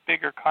much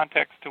bigger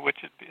context to which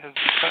it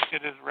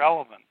is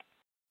relevant.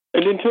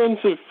 And in terms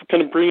of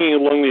kind of bringing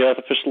along the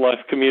artificial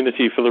life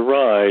community for the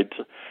ride,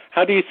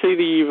 how do you see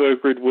the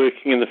EvoGrid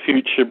working in the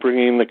future,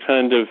 bringing the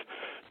kind of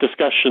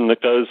discussion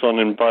that goes on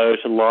in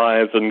Biota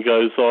Live and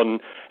goes on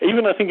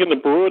even, I think, in the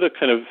broader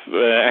kind of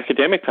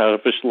academic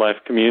artificial life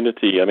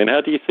community? I mean, how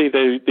do you see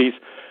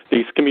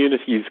these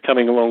communities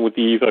coming along with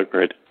the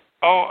EvoGrid?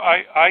 Oh,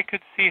 I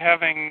could see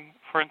having,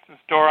 for instance,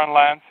 Doron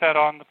Lansett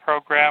on the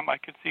program. I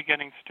could see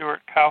getting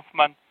Stuart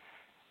Kaufman.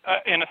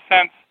 In a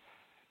sense,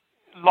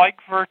 like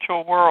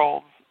virtual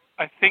worlds,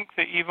 I think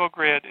the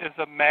EvoGrid is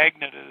a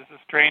magnet, it is a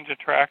strange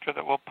attractor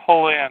that will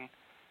pull in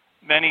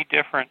many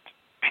different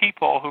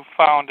people who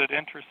found it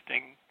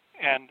interesting,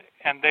 and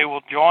they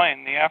will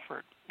join the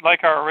effort,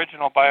 like our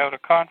original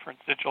Biota conference,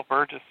 Digil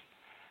Burgess,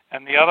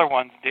 and the other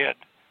ones did.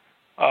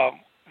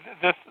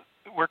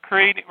 We're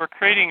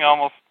creating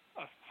almost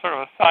a sort of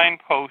a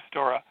signpost,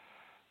 or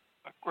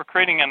we're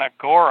creating an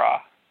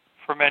agora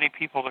for many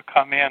people to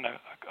come in,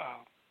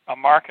 a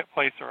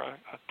marketplace or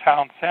a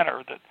town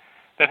center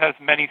that has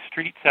many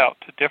streets out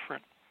to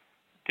different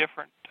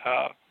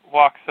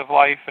walks of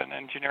life and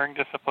engineering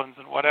disciplines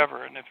and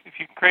whatever. And if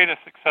you can create a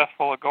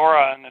successful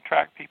agora and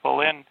attract people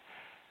in,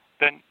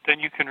 then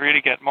you can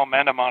really get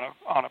momentum on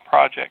a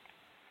project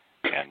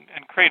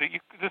and create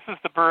it. This is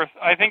the birth.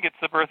 I think it's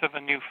the birth of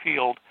a new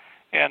field.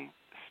 And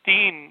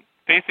Steen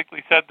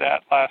basically said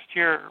that last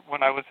year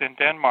when I was in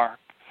Denmark,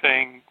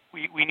 saying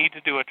we need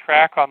to do a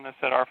track on this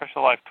at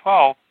Artificial Life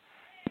 12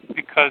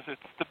 because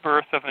it's the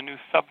birth of a new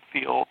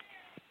subfield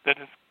that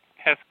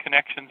has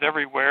connections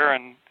everywhere,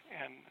 and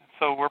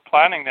so we're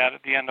planning that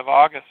at the end of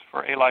August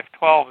for A-Life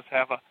 12 is to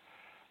have a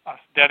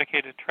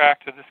dedicated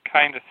track to this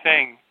kind of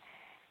thing,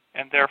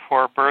 and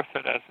therefore birth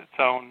it as its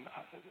own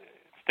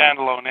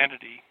standalone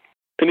entity.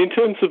 And in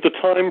terms of the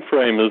time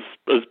frame, as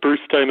Bruce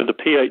Damer, the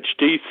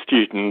PhD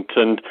student,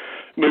 and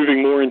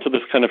moving more into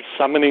this kind of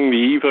summoning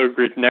the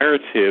EvoGrid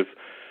narrative,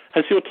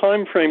 has your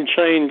time frame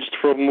changed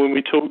from when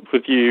we talked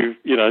with you,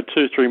 2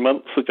 or 3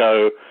 months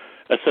ago,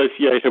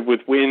 associated with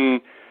when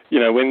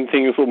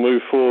things will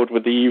move forward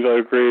with the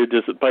EvoGrid?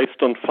 Is it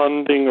based on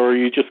funding, or are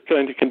you just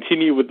going to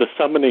continue with the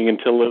summoning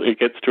until it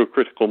gets to a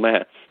critical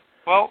mass?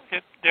 Well,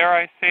 dare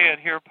I say it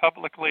here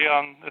publicly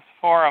on this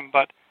forum,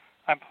 but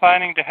I'm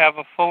planning to have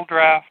a full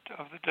draft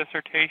of the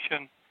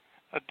dissertation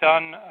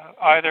done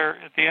either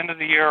at the end of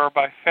the year or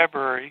by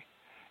February,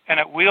 and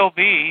it will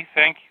be,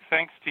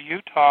 thanks to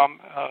you,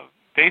 Tom,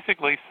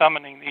 basically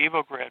summoning the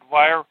EvoGrid.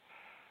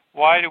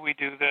 Why do we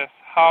do this?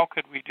 How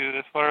could we do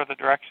this? What are the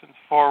directions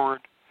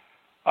forward?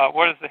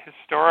 What is the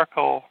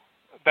historical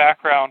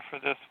background for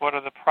this? What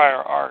are the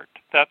prior art?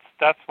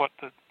 That's what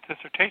the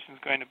dissertation is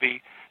going to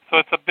be. So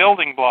it's a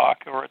building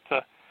block, or it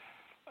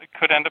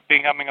could end up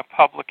becoming a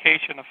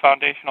publication, a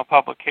foundational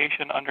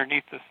publication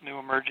underneath this new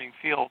emerging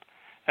field.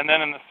 And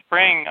then in the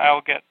spring,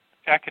 I'll get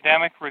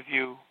academic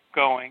review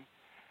going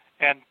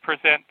and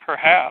present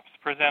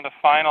a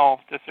final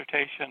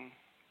dissertation,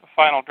 a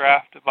final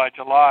draft by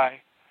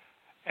July,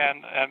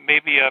 and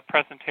maybe a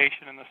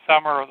presentation in the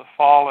summer or the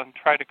fall, and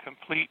try to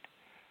complete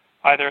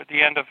either at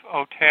the end of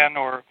 2010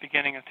 or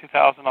beginning of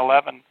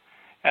 2011.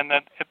 And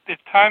that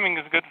timing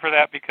is good for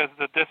that because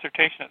the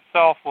dissertation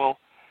itself will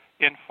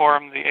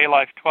inform the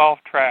A-Life 12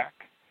 track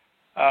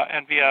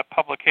and be a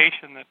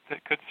publication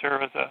that could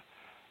serve as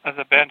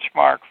a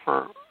benchmark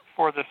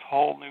for this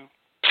whole new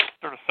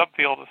sort of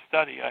subfield of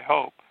study, I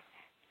hope.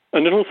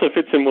 And it also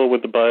fits in well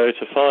with the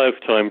Biota 5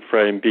 time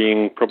frame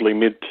being probably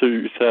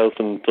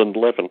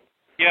mid-2011.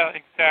 Yeah,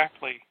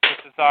 exactly.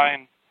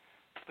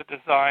 The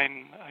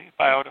design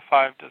Biota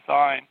 5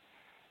 design.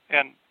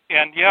 And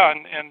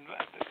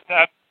at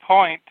that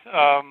point,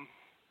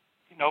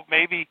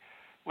 maybe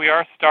we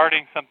are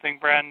starting something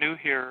brand new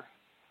here.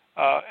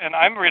 And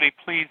I'm really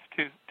pleased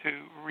to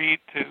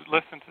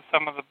listen to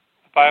some of the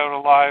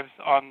Biota Lives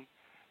on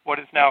what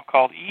is now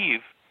called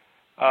EVE,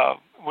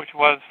 which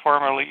was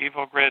formerly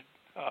EvoGrid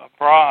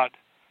Broad.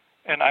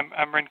 And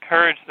I'm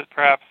encouraged that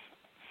perhaps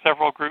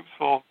several groups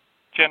will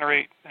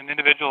generate, and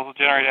individuals will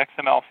generate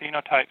XML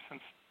phenotypes, and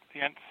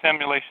the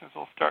simulations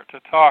will start to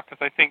talk.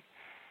 Because I think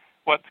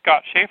what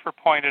Scott Schaefer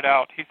pointed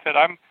out, he said,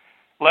 I'm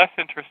less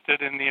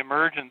interested in the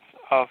emergence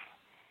of,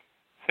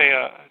 say,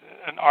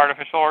 an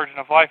artificial origin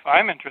of life.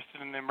 I'm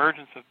interested in the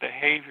emergence of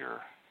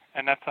behavior,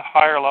 and that's a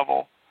higher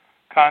level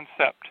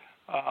concept.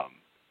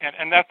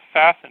 And that's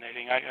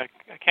fascinating. I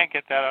can't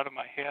get that out of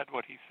my head,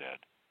 what he said.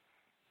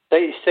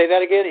 Say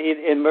that again,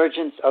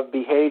 emergence of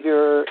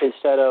behavior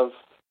instead of...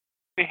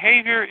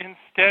 Behavior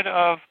instead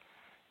of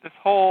this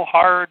whole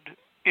hard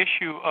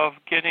issue of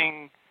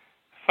getting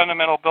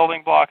fundamental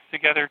building blocks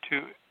together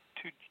to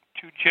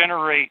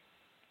generate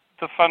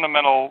the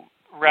fundamental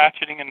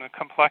ratcheting and the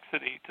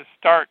complexity to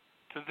start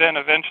to then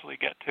eventually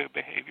get to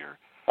behavior.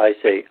 I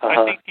see.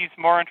 I think he's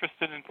more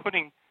interested in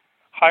putting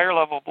higher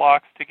level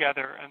blocks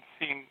together and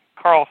seeing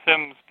Carl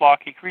Sims'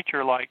 blocky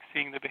creature-like,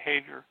 seeing the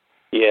behavior.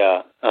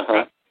 Yeah.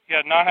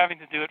 Yeah, not having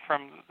to do it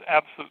from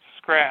absolute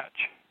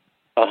scratch.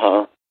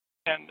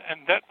 And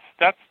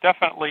that's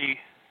definitely,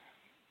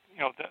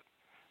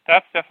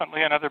 that's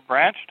definitely another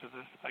branch to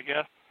this, I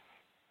guess.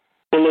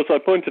 Well, as I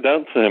pointed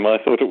out to him, I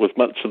thought it was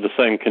much of the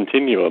same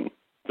continuum,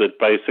 that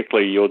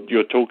basically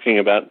you're talking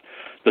about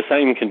the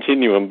same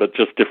continuum but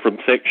just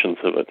different sections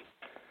of it.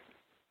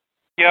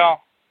 Yeah.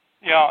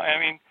 I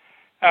mean,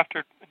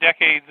 after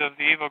decades of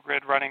the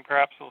EvoGrid running,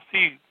 perhaps we'll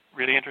see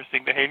really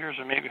interesting behaviors,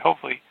 or maybe,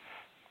 hopefully,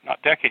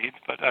 not decades,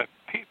 but I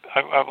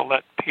will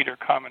let Peter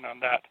comment on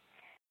that.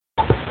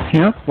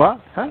 Yeah,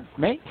 well,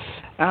 me?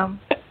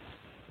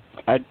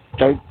 I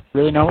don't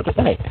really know what to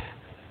say.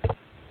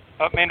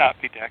 Well, it may not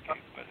be decades,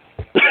 but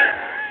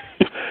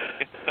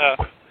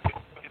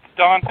it's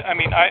daunting. I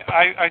mean,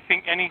 I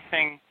think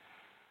anything.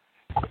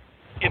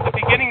 At the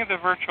beginning of the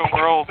virtual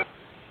world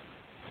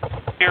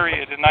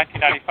period in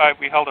 1995,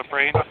 we held a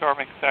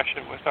brainstorming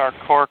session with our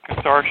core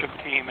consortium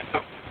team, and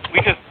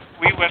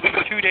we went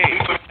for 2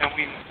 days, and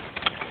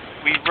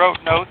we wrote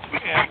notes,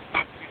 and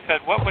we said,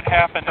 what would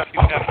happen if you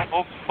had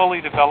a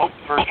fully developed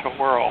virtual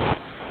world?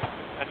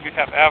 And you'd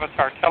have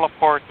avatar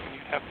teleports, and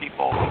you'd have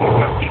people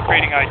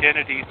creating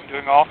identities and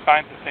doing all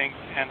kinds of things,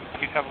 and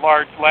you'd have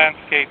large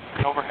landscapes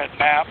and overhead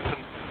maps, and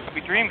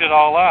we dreamed it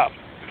all up.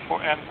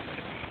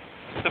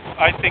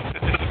 I think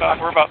that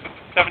we're about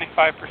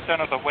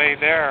 75% of the way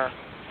there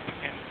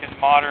in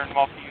modern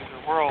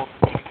multi-user worlds,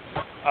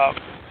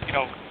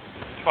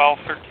 12,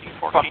 13,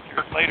 14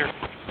 years later.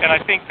 And I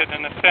think that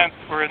in a sense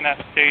we're in that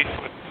stage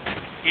with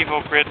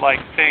EvoGrid-like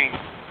things,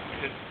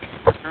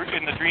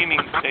 in the dreaming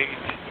stage.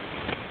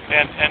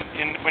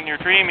 And when you're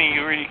dreaming,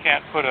 you really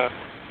can't put a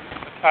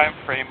time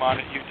frame on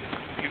it. You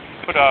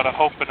put out a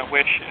hope and a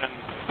wish and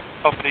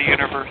hope the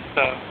universe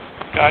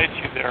guides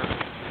you there.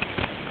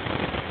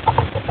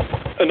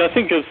 And I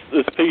think as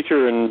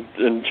Peter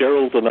and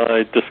Gerald and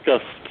I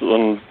discussed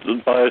on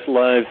BIOS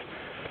Live,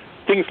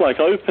 things like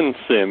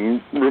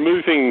OpenSim,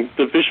 removing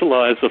the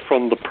visualizer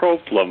from the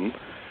problem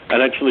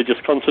and actually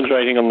just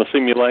concentrating on the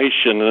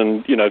simulation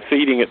and,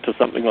 feeding it to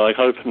something like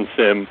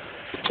OpenSim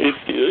is,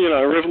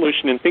 a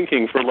revolution in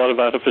thinking for a lot of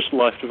artificial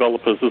life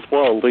developers as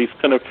well. These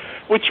kind of,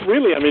 which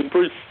really, I mean,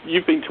 Bruce,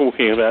 you've been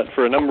talking about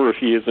for a number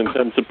of years in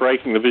terms of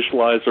breaking the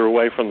visualizer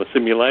away from the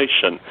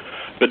simulation.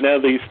 But now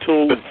these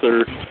tools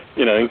are,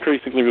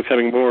 increasingly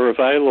becoming more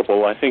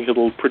available. I think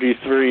it'll produce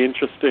very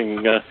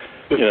interesting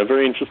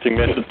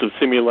methods of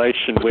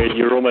simulation where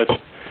you're almost,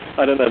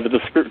 the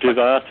descriptive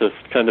artist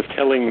kind of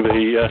telling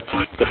the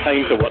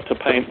painter what to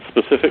paint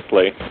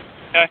specifically.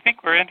 I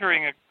think we're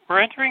entering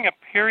a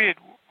period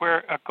where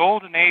a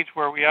golden age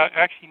where we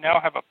actually now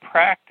have a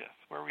practice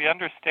where we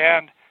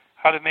understand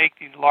how to make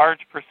these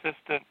large,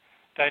 persistent,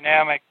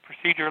 dynamic,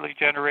 procedurally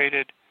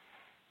generated,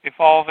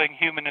 evolving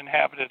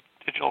human-inhabited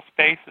digital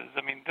spaces.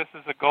 I mean, this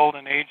is a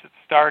golden age that's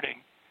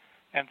starting,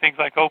 and things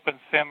like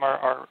OpenSim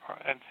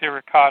and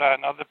Suricata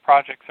and other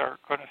projects are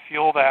going to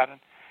fuel that.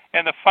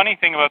 And the funny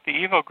thing about the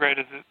EvoGrid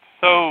is it's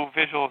so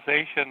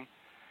visualization,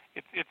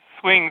 it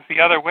swings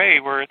the other way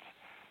where it's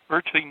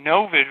virtually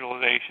no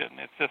visualization.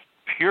 It's just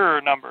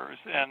pure numbers,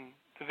 and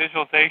the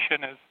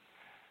visualization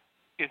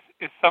is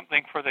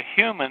something for the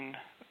human,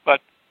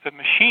 but the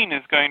machine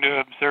is going to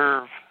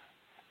observe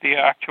the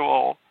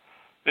actual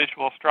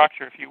visual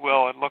structure, if you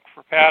will, and look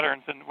for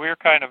patterns. And we're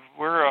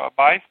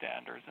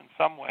bystanders in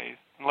some ways,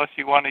 unless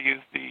you want to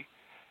use the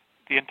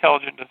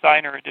Intelligent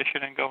Designer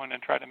edition and go in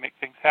and try to make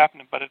things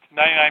happen. But it's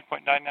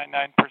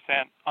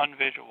 99.999%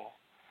 unvisual.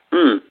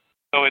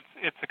 So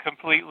it's a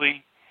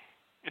completely,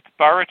 it's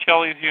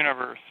Barricelli's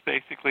universe,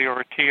 basically,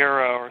 or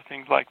Tierra, or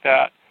things like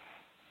that.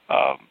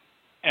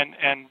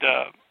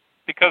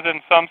 Because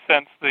in some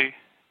sense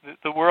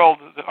the world,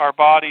 our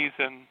bodies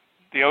and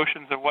the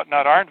oceans and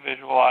whatnot aren't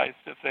visualized.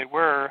 If they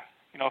were,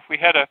 if we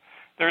had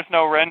there's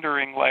no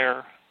rendering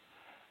layer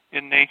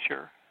in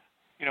nature.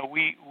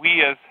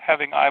 We as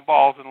having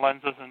eyeballs and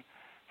lenses and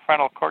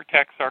frontal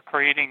cortex are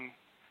creating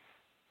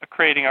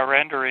a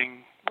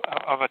rendering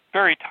of a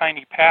very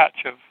tiny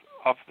patch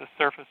of the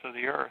surface of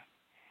the Earth.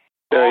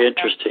 Very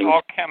interesting.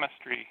 All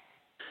chemistry.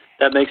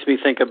 That makes me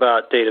think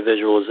about data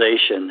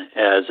visualization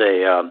as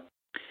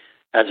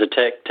a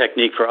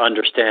technique for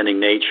understanding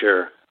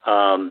nature.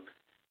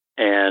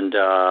 And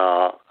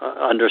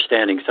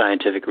understanding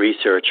scientific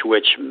research,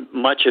 which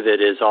much of it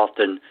is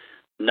often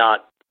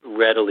not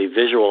readily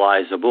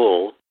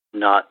visualizable,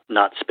 not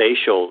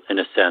spatial in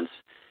a sense.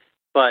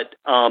 But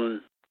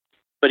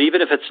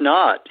even if it's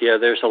not,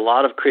 there's a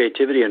lot of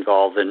creativity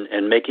involved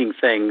in making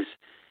things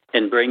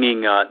and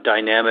bringing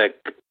dynamic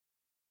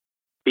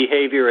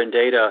behavior and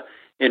data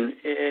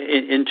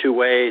into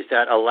ways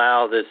that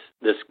allow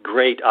this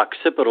great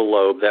occipital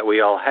lobe that we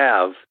all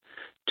have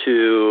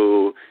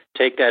to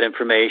take that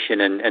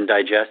information and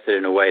digest it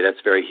in a way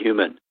that's very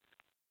human.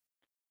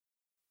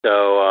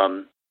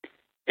 So,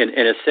 in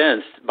a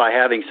sense, by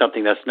having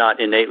something that's not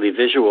innately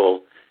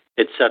visual,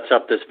 it sets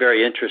up this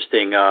very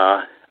interesting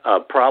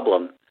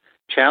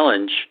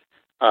challenge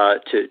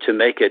to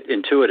make it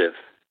intuitive.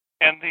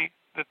 And the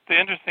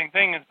interesting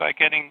thing is by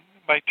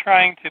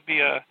trying to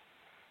be a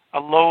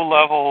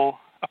low-level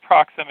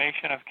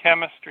approximation of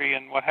chemistry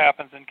and what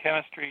happens in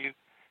chemistry,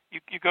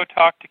 you go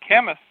talk to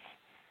chemists,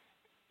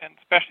 and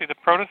especially the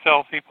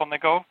protocells people, and they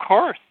go, of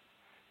course,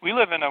 we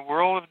live in a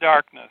world of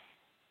darkness.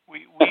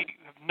 We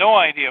have no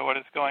idea what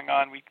is going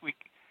on.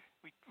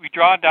 We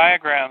draw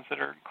diagrams that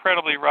are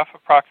incredibly rough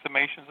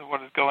approximations of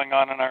what is going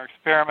on in our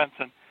experiments,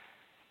 and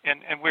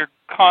we're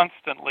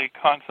constantly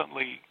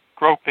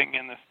groping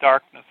in this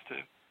darkness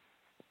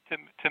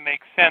to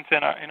make sense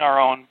in our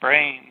own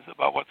brains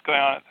about what's going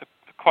on at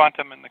the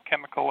quantum and the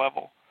chemical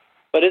level.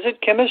 But is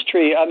it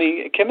chemistry? I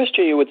mean,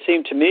 chemistry, it would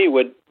seem to me,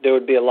 there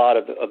would be a lot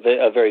of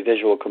a very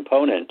visual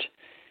component.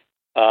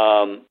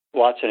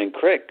 Watson and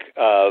Crick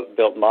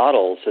built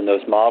models, and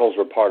those models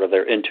were part of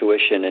their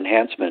intuition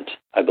enhancement,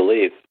 I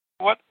believe.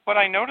 What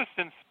I noticed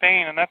in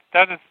Spain, and that's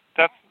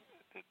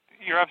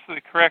you're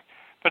absolutely correct,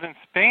 but in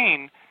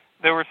Spain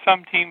there were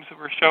some teams that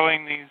were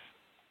showing these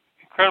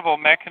incredible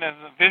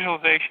mechanisms of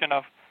visualization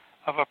of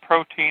a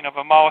protein, of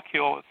a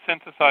molecule that's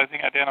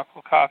synthesizing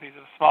identical copies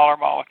of a smaller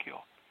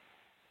molecule.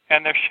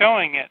 And they're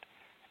showing it,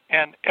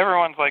 and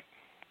everyone's like,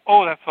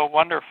 oh, that's so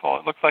wonderful.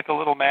 It looks like a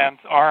little man's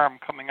arm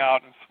coming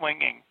out and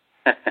swinging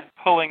and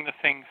pulling the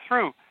thing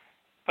through.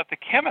 But the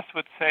chemists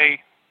would say,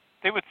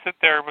 they would sit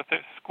there with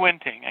their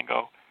squinting and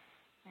go,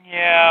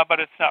 yeah, but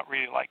it's not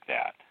really like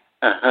that.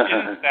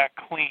 It isn't that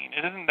clean.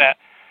 It isn't that.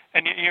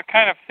 And you're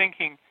kind of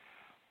thinking,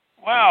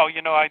 wow,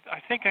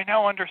 I think I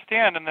now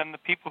understand. And then the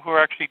people who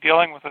are actually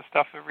dealing with this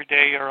stuff every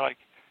day are like,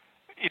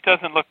 it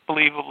doesn't look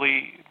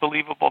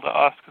believable to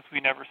us because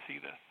we never see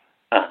this.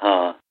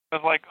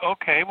 It's like,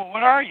 okay, well,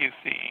 what are you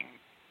seeing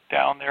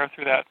down there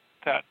through that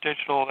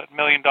 $1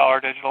 million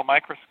digital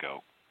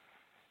microscope?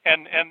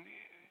 And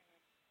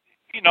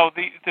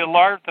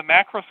the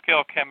macro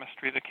scale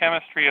chemistry, the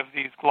chemistry of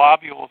these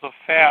globules of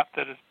fat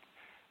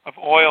of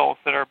oils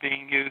that are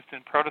being used in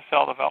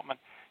protocell development.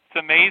 It's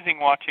amazing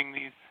watching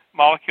these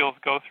molecules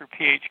go through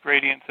pH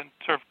gradients and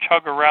sort of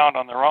chug around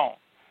on their own.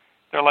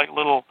 They're like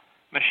little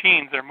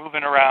machines. They're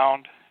moving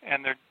around,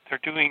 and they're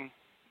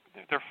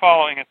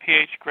following a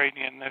pH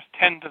gradient. And there's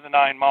 10 to the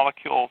 9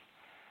 molecules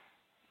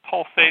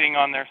pulsating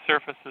on their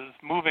surfaces,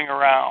 moving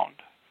around,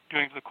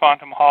 doing the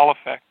quantum Hall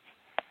effects,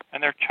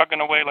 and they're chugging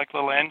away like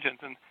little engines.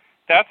 And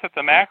that's at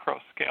the macro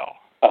scale.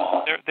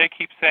 They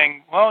keep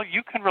saying, well,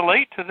 you can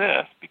relate to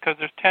this because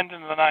there's 10 to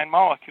the 9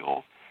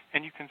 molecules,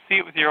 and you can see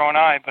it with your own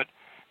eye, but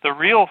the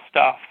real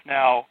stuff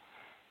now,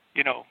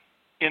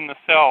 in the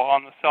cell,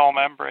 on the cell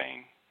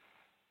membrane,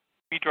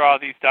 we draw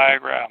these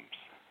diagrams,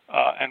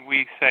 and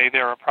we say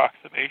they're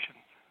approximations.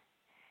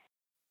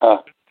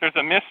 There's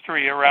a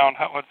mystery around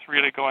what's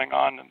really going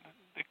on, and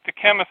the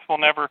chemists will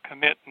never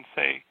commit and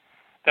say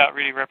that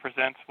really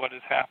represents what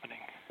is happening.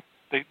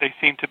 They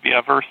seem to be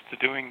averse to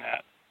doing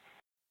that.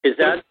 Is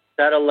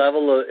that a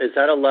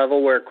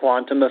level where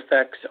quantum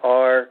effects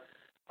are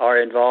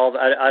involved?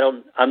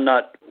 I'm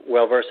not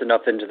well versed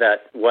enough into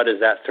that. What is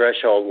that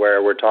threshold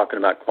where we're talking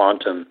about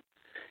quantum?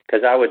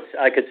 Because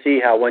I could see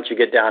how once you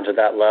get down to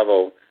that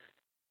level,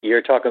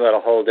 you're talking about a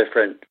whole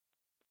different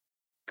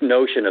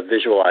notion of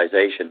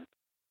visualization.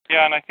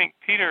 Yeah, and I think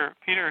Peter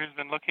has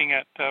been looking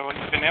at when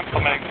he's been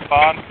implementing the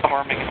bond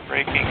forming and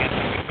breaking and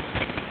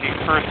the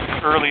first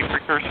early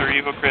precursor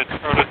EvoGrid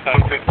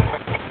prototype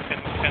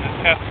and the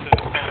test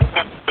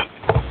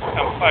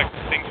complex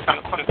things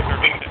just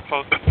are being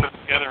closer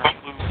together and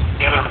glue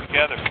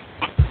together.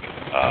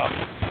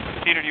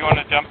 Peter, do you want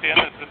to jump in?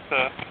 Is this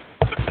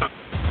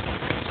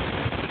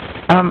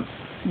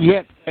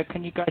Yeah.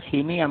 Can you guys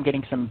hear me? I'm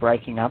getting some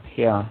breaking up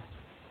here.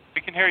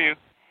 We can hear you.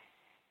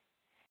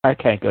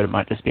 Okay, good. It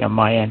might just be on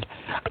my end.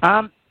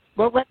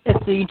 Well,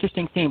 that's the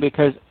interesting thing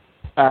because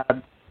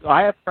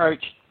I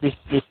approached this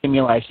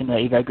simulation, the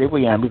EvoGrid,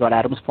 where we've got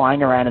atoms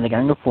flying around and they're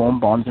going to form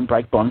bonds and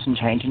break bonds and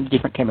change into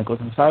different chemicals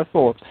and so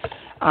forth.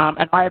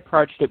 And I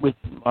approached it with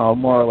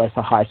more or less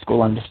a high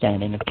school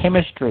understanding of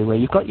chemistry, where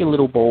you've got your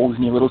little balls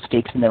and your little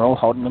sticks and they're all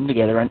holding them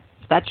together, and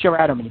that's your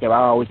atom, and you go,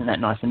 oh, isn't that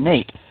nice and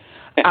neat?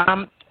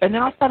 And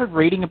then I started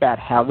reading about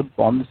how the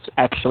bonds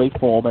actually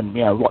form and,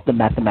 what the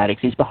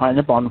mathematics is behind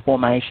the bond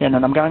formation,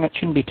 and I'm going, it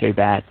shouldn't be too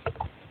bad.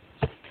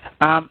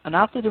 And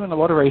after doing a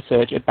lot of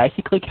research, it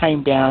basically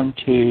came down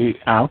to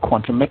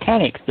quantum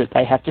mechanics, that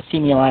they have to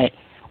simulate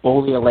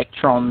all the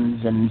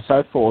electrons and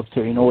so forth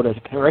in order to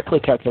correctly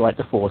calculate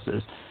the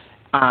forces.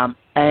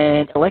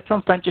 And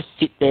electrons don't just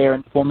sit there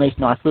and form these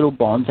nice little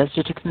bonds. That's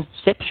just a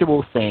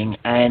conceptual thing,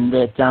 and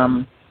that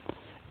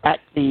at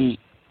the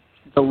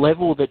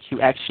level that you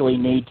actually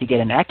need to get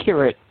an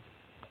accurate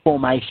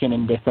formation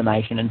and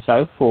deformation and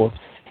so forth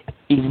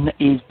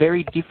is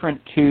very different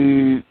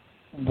to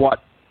what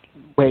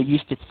we're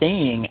used to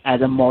seeing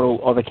as a model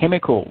of a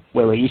chemical,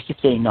 where we're used to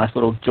seeing nice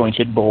little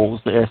jointed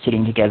balls that are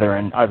sitting together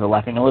and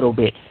overlapping a little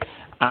bit.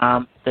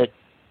 As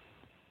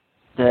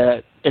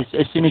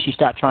soon as you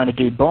start trying to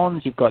do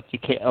bonds, you've got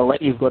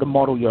to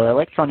model your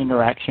electron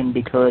interaction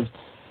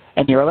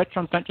and your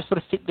electrons don't just sort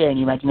of sit there and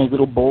you imagine these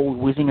little balls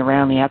whizzing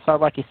around the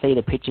outside like you see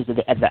the pictures of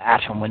the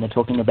atom when they're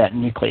talking about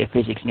nuclear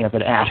physics, and you have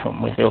an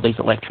atom with all these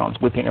electrons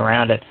whipping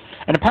around it.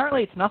 And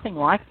apparently it's nothing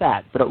like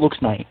that, but it looks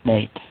neat.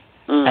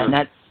 And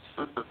that's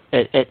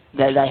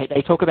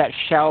they talk about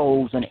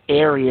shells and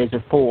areas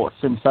of force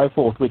and so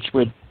forth,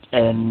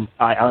 I'm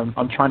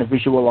trying to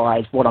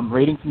visualize what I'm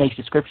reading from these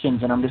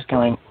descriptions, and I'm just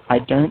going, I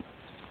don't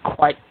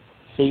quite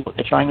see what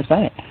they're trying to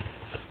say.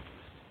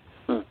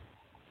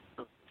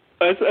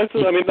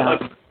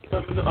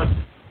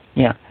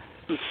 Yeah.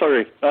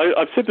 Sorry,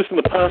 I've said this in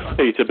the past,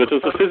 Peter, but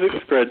as a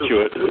physics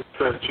graduate,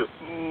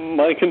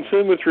 my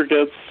concern with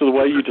regards to the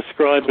way you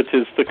describe it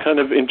is the kind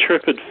of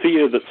intrepid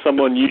fear that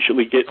someone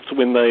usually gets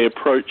when they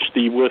approach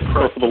the worst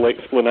possible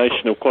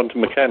explanation of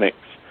quantum mechanics.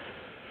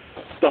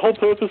 The whole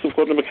purpose of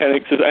quantum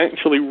mechanics is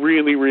actually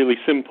really, really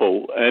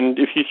simple, and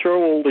if you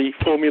throw all the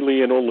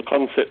formulae and all the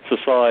concepts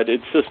aside,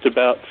 it's just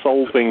about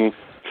solving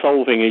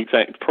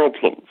exact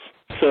problems.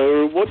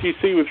 So what you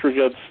see with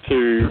regards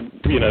to,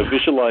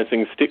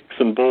 visualizing sticks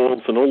and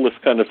balls and all this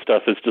kind of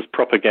stuff is just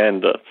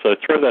propaganda. So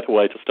throw that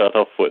away to start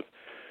off with.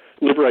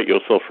 Liberate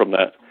yourself from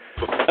that.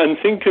 And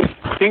think of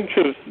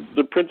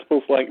the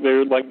principles like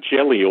they're like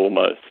jelly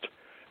almost,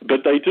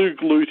 but they do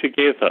glue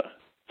together.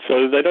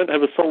 So they don't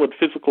have a solid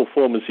physical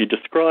form as you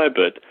describe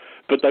it,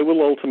 but they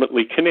will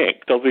ultimately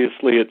connect.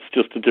 Obviously, it's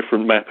just a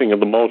different mapping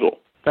of the model.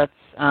 That's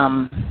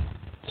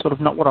sort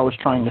of not what I was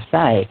trying to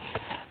say.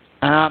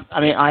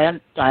 I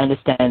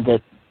understand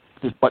that,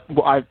 but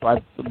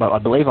I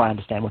believe I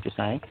understand what you're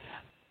saying.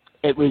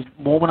 It was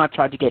more when I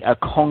tried to get a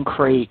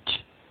concrete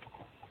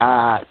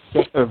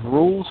set of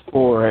rules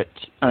for it.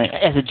 I mean,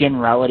 as a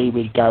generality,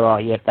 we'd go,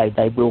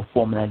 they will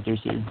form and they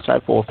do and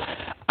so forth.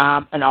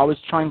 And I was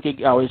trying to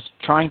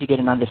get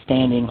an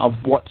understanding of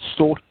what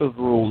sort of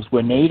rules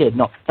were needed,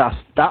 not just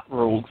that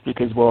rules,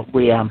 because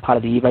we part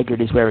of the Evo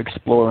Grid is we're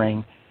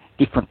exploring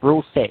different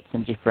rule sets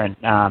and different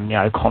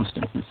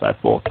constants and so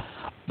forth.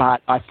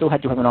 But I still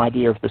had to have an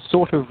idea of the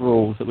sort of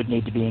rules that would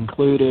need to be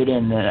included,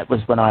 and that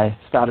was when I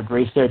started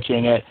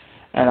researching it,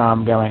 and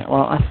I'm going,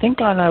 well, I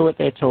think I know what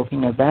they're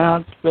talking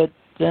about, but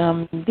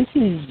this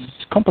is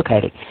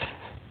complicated.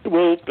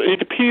 Well,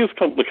 it appears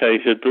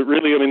complicated, but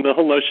really, the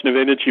whole notion of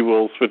energy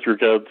walls with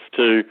regards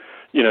to,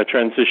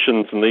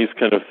 transitions and these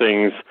kind of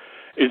things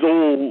it's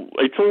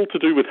all to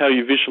do with how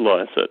you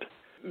visualize it.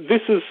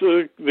 This is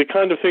the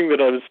kind of thing that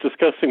I was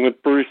discussing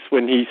with Bruce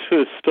when he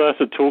first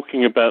started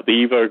talking about the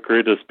Evo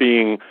Grid as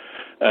being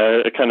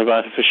a kind of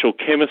artificial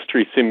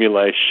chemistry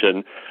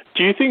simulation.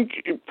 Do you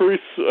think, Bruce,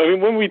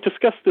 when we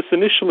discussed this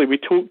initially, we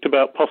talked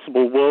about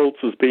possible worlds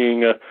as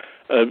being a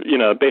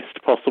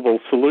best possible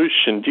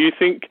solution. Do you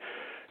think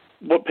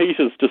what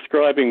Peter's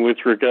describing with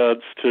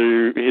regards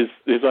to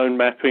his own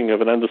mapping of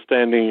an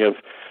understanding of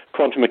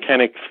quantum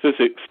mechanics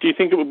physics, do you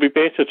think it would be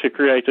better to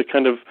create a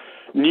kind of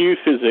new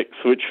physics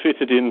which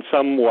fitted in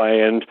some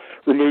way and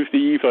remove the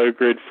Evo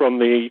Grid from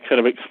the kind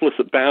of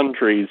explicit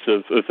boundaries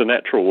of the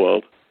natural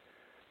world?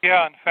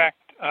 Yeah, in fact,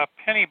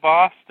 Penny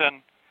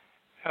Boston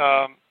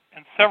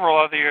and several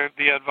other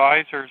the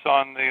advisors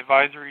on the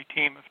advisory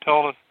team have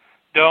told us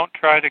don't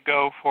try to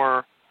go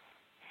for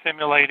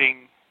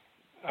simulating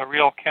a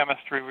real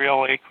chemistry,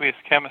 real aqueous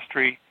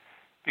chemistry,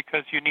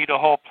 because you need a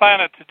whole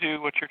planet to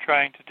do what you're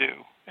trying to do,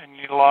 and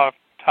you need a lot of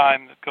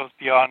time that goes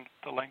beyond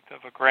the length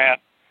of a grant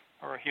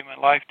or a human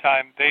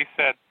lifetime.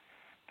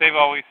 They've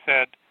always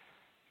said,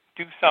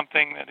 do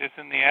something that is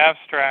in the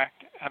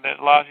abstract and that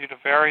allows you to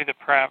vary the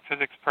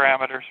physics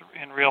parameters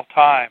in real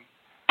time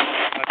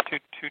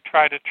to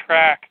try to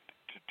track,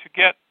 to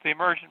get the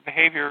emergent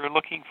behavior you're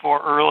looking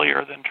for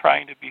earlier than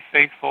trying to be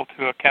faithful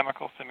to a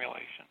chemical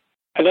simulation.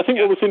 And I think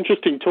what was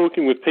interesting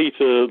talking with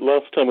Peter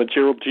last time with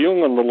Gerald de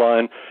Jong on the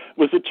line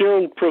was that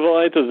Gerald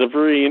provided a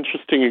very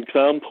interesting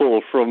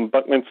example from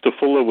Buckminster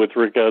Fuller with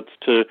regards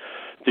to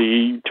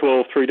the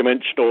 12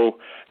 three-dimensional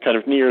kind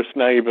of nearest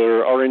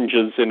neighbor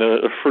oranges in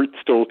a fruit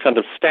stall kind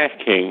of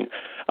stacking.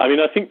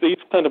 I think these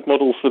kind of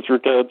models with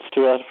regards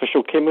to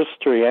artificial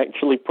chemistry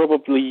actually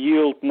probably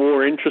yield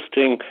more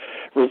interesting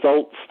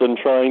results than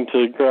trying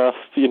to grasp,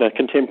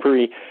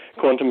 contemporary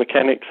quantum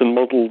mechanics and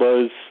model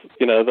those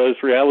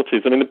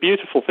realities. The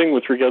beautiful thing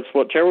with regards to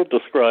what Gerald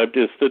described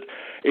is that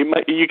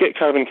you get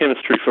carbon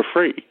chemistry for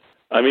free.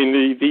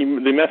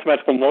 The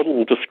mathematical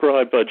model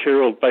described by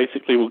Gerald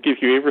basically will give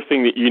you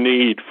everything that you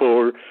need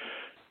for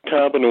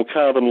carbon or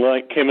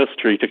carbon-like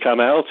chemistry to come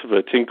out of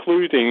it,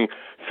 including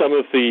some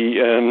of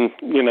the,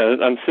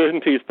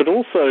 uncertainties, but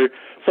also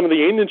some of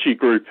the energy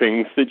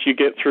groupings that you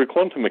get through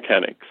quantum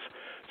mechanics.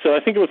 So I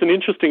think it was an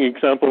interesting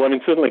example.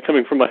 Certainly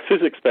coming from my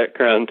physics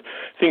background,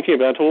 thinking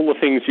about all the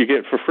things you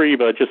get for free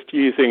by just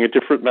using a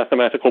different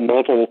mathematical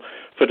model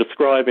for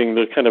describing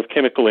the kind of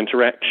chemical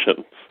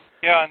interactions.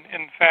 Yeah, and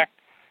in fact,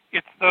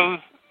 it's those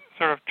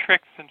sort of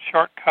tricks and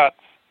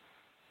shortcuts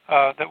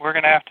that we're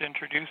going to have to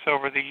introduce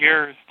over the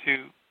years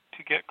to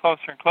get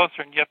closer and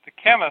closer. And yet the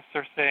chemists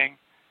are saying,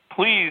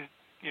 please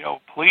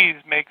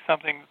make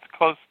something that's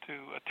close to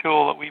a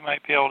tool that we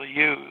might be able to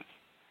use.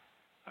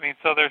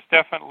 So there's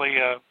definitely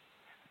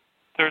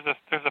there's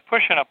a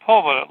push and a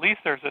pull, but at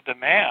least there's a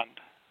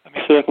demand.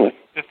 Certainly.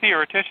 The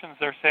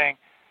theoreticians are saying,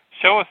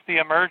 show us the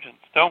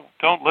emergence.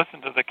 Don't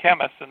listen to the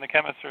chemists, and the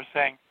chemists are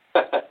saying,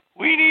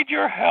 we need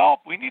your help.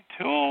 We need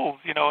tools,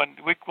 and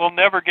we'll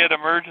never get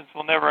emergence.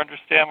 We'll never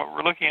understand what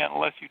we're looking at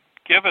unless you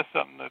give us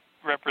something that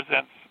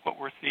represents what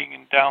we're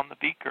seeing down the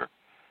beaker.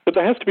 But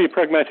there has to be a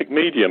pragmatic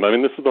medium. I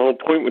mean, this is the whole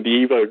point with the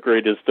Evo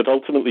Grid, is that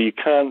ultimately you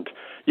can't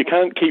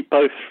keep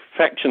both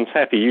factions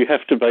happy. You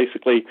have to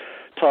basically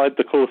tide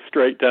the course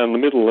straight down the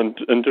middle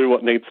and do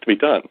what needs to be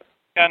done.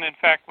 And in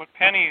fact, what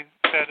Penny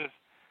said is,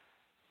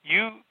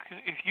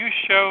 if you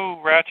show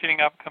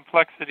ratcheting up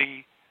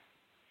complexity,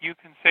 you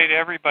can say to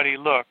everybody,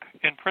 look,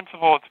 in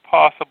principle it's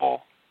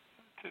possible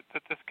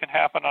that this can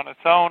happen on its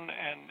own,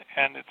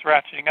 and it's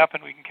ratcheting up,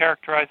 and we can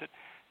characterize it.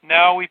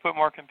 Now we put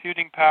more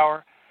computing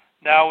power.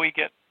 Now we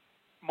get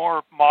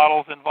more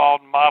models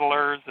involved,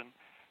 modelers, and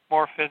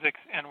more physics,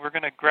 and we're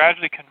going to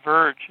gradually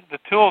converge. The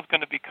tool is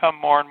going to become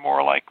more and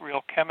more like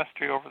real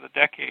chemistry over the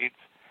decades.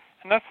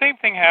 And that same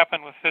thing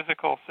happened with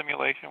physical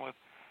simulation with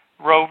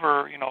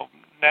rover,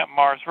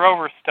 Mars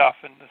rover stuff,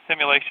 and the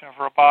simulation of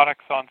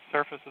robotics on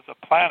surfaces of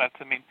planets.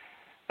 I mean,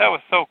 that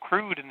was so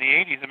crude in the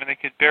 80s. I mean, they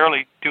could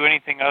barely do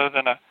anything other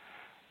than a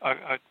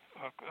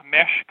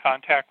mesh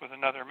contact with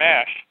another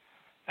mesh.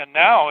 And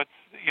now it's,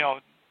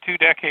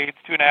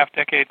 2.5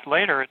 decades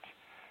later,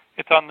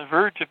 it's on the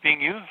verge of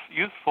being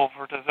useful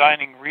for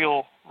designing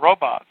real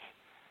robots.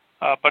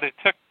 But it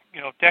took,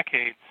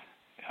 decades.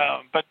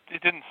 But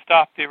it didn't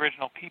stop the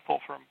original people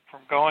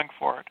from going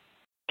for it.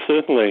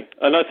 Certainly.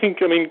 And I think,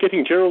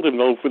 getting Gerald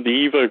involved with the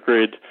Evo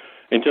Grid,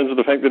 in terms of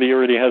the fact that he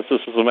already has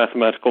this as a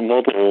mathematical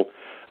model,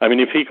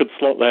 if he could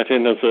slot that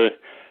in as a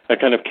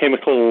kind of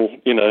chemical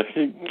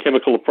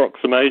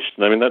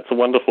approximation, that's a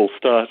wonderful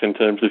start in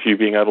terms of you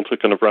being able to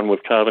kind of run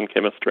with carbon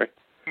chemistry.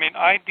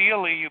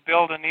 Ideally, you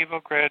build an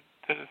Evo Grid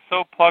that is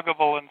so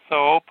pluggable and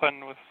so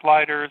open with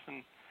sliders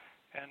and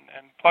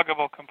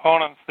pluggable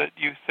components that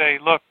you say,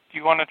 look, do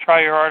you want to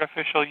try your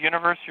artificial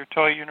universe, your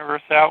toy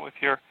universe out with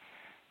your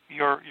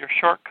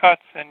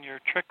shortcuts and your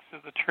tricks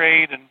of the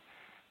trade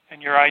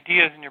and your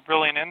ideas and your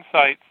brilliant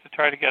insights to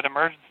try to get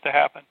emergence to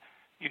happen?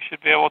 You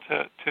should be able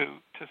to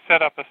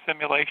set up a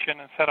simulation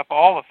and set up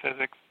all the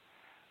physics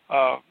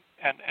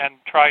and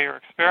try your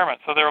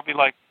experiment. So there will be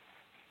like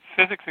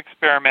physics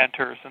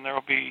experimenters, and there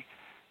will be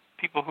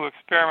people who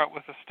experiment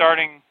with the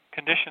starting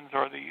conditions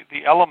or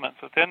the elements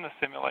within the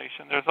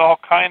simulation. There's all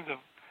kinds of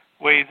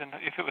ways, and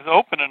if it was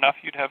open enough,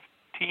 you'd have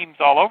teams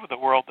all over the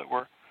world that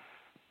were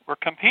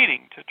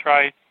competing to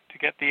try to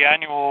get the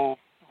annual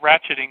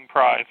ratcheting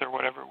prize or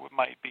whatever it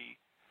might be.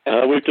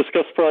 We've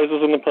discussed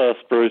prizes in the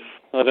past, Bruce.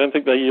 I don't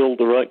think they yield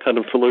the right kind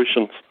of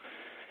solutions.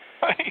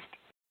 Right.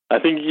 I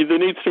think there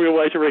needs to be a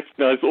way to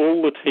recognize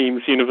all the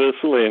teams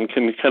universally and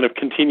can kind of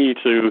continue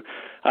to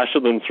usher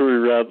them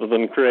through rather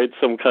than create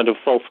some kind of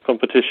false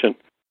competition.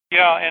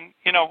 Yeah, and,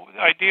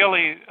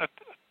 ideally,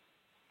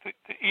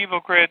 the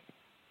Evo Grid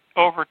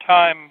over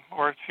time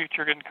or its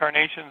future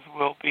incarnations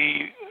will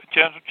be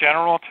a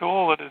general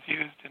tool that is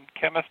used in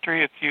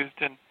chemistry. It's used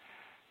in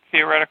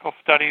theoretical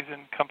studies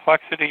in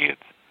complexity.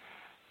 It's,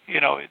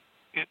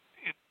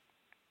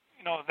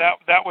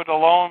 that would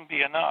alone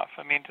be enough.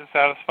 To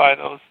satisfy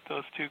those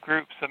two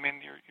groups.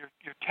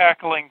 You're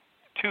tackling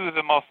two of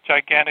the most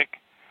gigantic,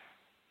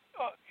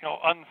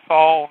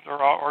 unsolved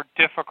or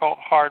difficult,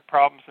 hard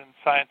problems in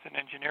science and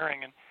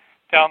engineering. And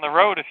down the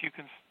road, if you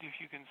can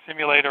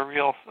simulate a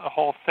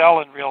whole cell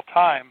in real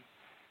time,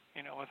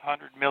 with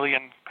 100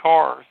 million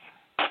cores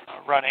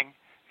running,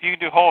 if you can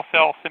do whole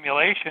cell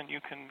simulation, you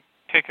can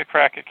take a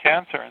crack at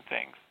cancer and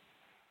things.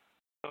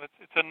 So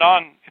it's a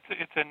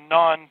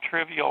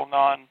non-trivial,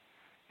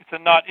 it's a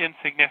not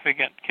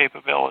insignificant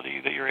capability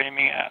that you're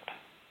aiming at.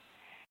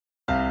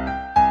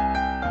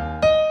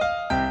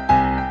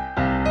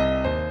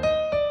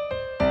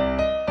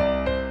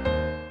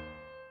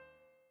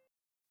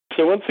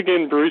 So once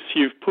again, Bruce,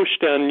 you've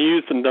pushed our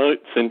news and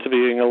notes into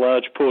being a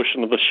large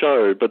portion of the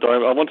show, but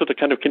I wanted to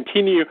kind of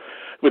continue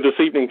with this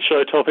evening's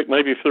show topic,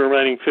 maybe for the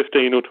remaining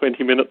 15 or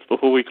 20 minutes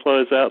before we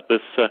close out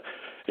this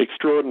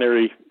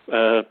extraordinary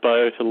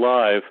Biota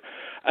Live.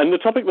 And the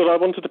topic that I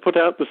wanted to put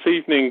out this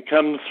evening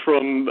comes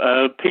from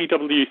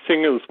P.W.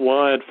 Singer's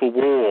Wired for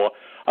War.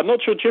 I'm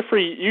not sure,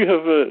 Jeffrey, you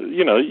have,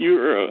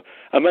 you're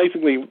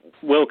amazingly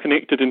well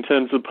connected in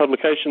terms of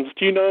publications.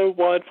 Do you know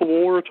Wired for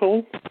War at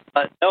all?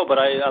 No, but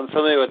I'm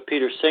familiar with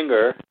Peter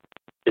Singer.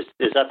 Is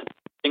that the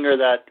Singer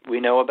that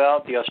we know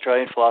about, the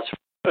Australian philosopher?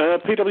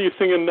 P.W.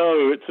 Singer,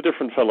 no, it's a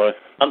different fellow.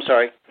 I'm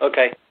sorry.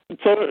 Okay.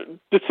 So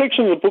the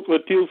section of the book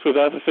that deals with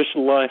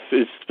artificial life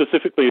is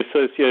specifically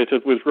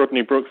associated with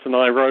Rodney Brooks and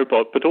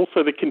iRobot, but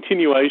also the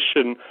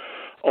continuation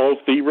of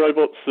the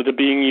robots that are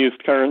being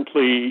used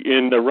currently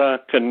in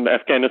Iraq and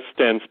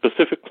Afghanistan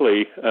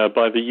specifically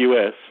by the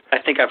US. I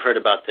think I've heard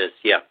about this,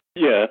 yeah.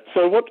 Yeah,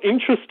 so what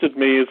interested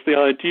me is the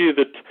idea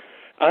that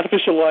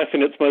artificial life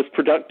in its most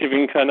productive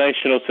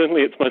incarnation, or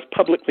certainly its most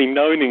publicly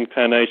known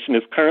incarnation,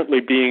 is currently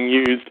being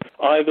used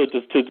either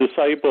to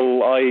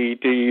disable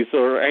IEDs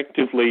or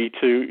actively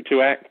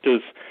to act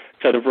as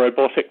kind of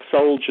robotic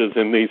soldiers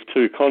in these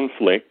two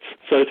conflicts.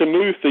 So to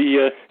move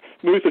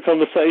the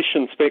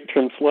conversation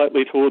spectrum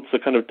slightly towards the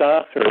kind of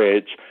darker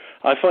edge,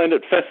 I find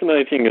it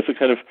fascinating as a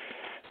kind of,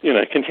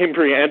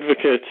 contemporary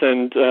advocate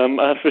and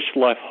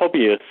artificial life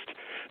hobbyist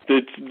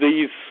that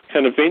these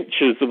kind of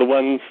ventures are the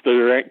ones that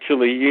are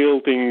actually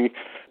yielding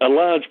a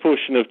large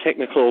portion of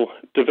technical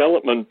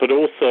development, but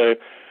also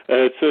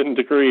a certain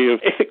degree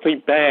of ethically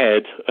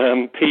bad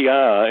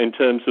PR in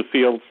terms of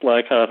fields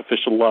like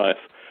artificial life.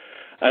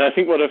 And I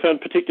think what I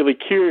found particularly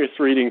curious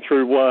reading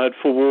through Wired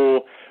for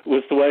War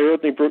was the way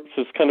Rodney Brooks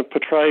is kind of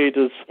portrayed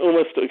as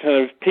almost a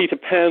kind of Peter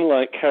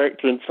Pan-like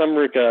character in some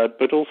regard,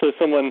 but also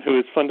someone who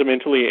is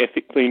fundamentally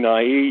ethically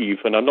naive.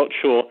 And I'm not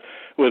sure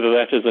whether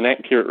that is an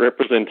accurate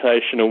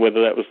representation or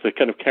whether that was the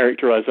kind of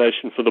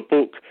characterization for the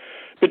book.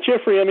 But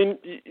Jeffrey, I mean,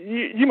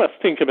 you must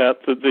think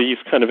about these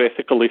kind of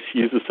ethical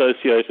issues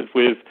associated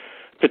with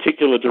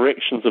particular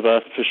directions of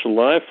artificial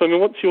life. I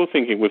mean, what's your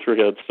thinking with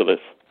regards to this?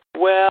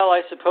 Well,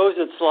 I suppose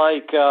it's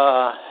like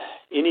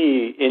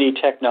any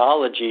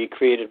technology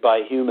created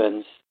by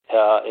humans.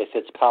 If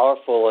it's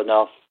powerful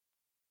enough,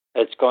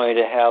 it's going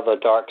to have a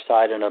dark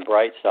side and a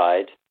bright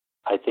side.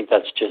 I think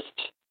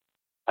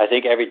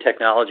every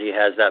technology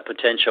has that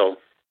potential.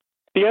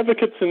 The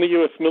advocates in the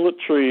U.S.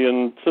 military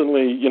and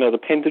certainly, the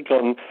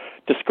Pentagon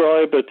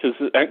describe it as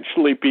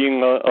actually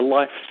being a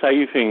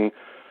life-saving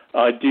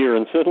idea,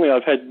 and certainly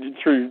I've had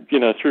through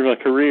my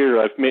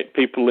career, I've met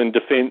people in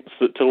defence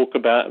that talk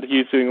about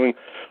using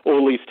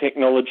all these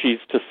technologies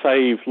to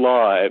save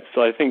lives.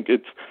 So I think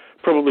it's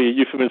probably a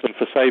euphemism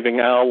for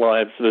saving our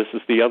lives versus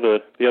the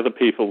other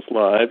people's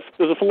lives.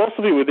 There's a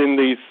philosophy within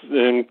these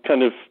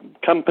kind of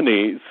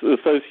companies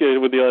associated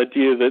with the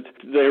idea that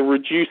they're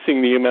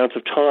reducing the amount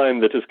of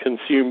time that is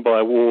consumed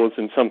by wars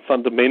in some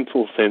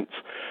fundamental sense.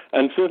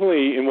 And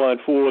certainly in Wired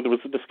for War, there was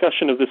a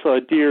discussion of this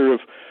idea of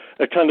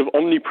a kind of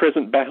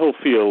omnipresent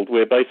battlefield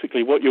where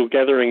basically what you're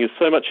gathering is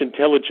so much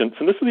intelligence.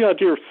 And this is the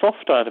idea of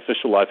soft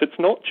artificial life. It's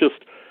not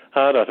just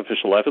hard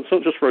artificial life. It's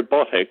not just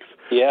robotics.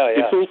 Yeah.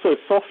 It's also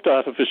soft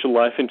artificial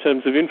life in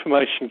terms of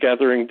information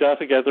gathering,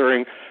 data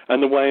gathering,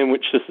 and the way in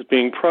which this is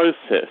being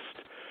processed.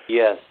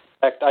 Yes.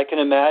 In fact, I can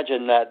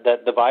imagine that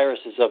the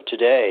viruses of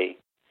today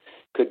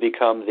could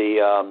become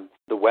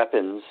the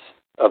weapons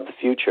of the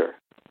future.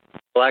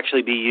 Will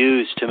actually be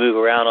used to move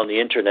around on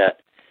the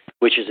internet,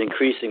 which is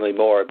increasingly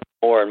more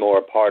and more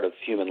a part of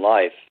human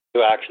life,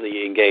 to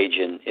actually engage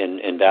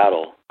in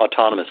battle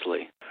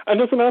autonomously. And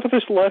as an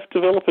artificial life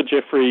developer,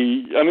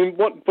 Jeffrey, I mean,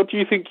 what do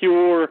you think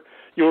your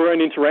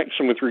own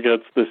interaction with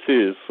regards to this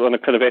is on a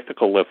kind of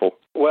ethical level?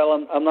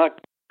 Well, I'm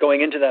not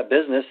going into that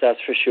business, that's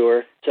for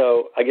sure.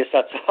 So I guess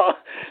that's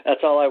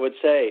all I would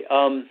say.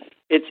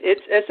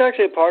 It's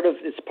actually part of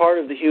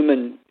the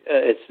human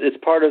it's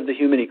part of the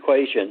human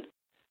equation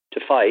to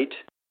fight,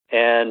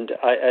 and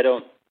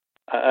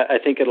I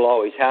think it'll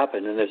always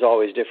happen, and there's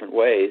always different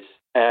ways.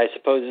 And I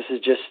suppose this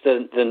is just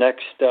the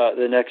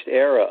next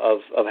era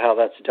of how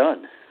that's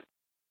done.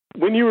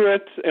 When you were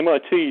at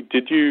MIT,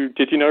 did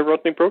you know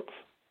Rodney Brooks?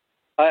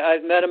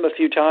 I've met him a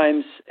few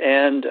times,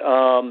 and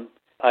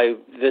I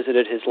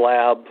visited his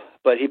lab,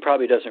 but he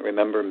probably doesn't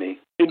remember me.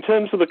 In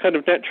terms of the kind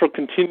of natural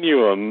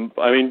continuum,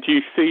 I mean, do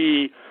you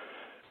see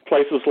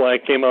places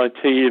like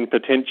MIT and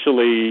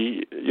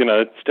potentially,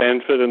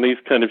 Stanford and these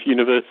kind of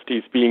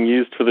universities being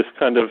used for this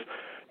kind of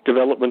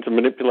development and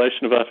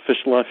manipulation of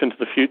artificial life into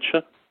the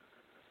future?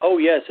 Oh,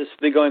 yes. It's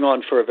been going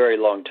on for a very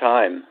long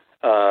time.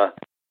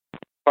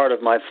 Part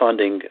of my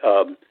funding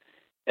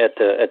at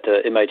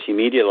the MIT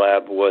Media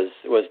Lab was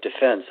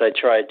defense. I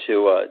tried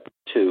to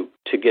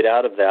get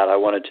out of that. I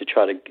wanted to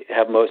try to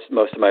have most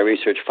of my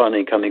research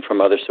funding coming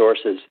from other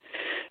sources,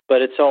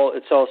 but it's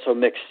also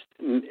mixed.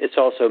 It's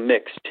also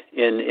mixed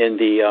in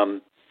the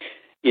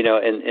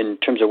in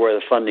terms of where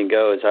the funding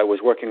goes. I was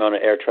working on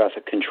an air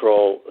traffic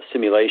control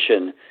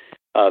simulation,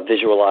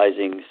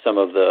 visualizing some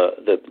of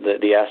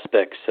the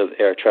aspects of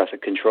air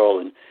traffic control,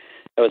 and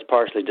that was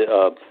partially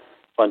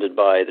funded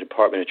by the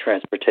Department of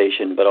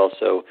Transportation, but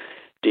also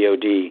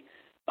DOD.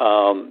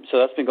 So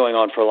that's been going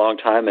on for a long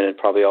time, and it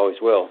probably always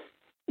will.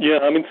 Yeah,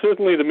 I mean,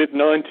 certainly the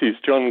mid-90s,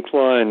 John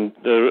Klein,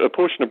 a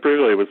portion of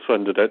Berkeley was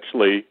funded,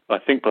 actually, I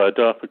think, by a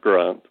DARPA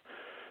grant.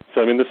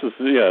 So, I mean,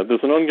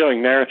 there's an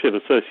ongoing narrative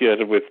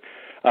associated with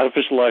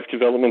artificial life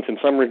development in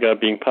some regard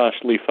being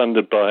partially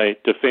funded by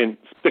defense.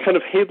 The kind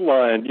of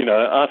headline,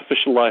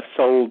 artificial life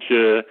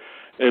soldier,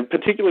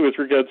 particularly with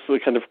regards to the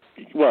kind of,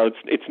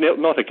 it's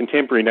not a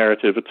contemporary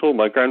narrative at all.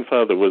 My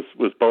grandfather was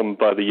bombed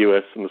by the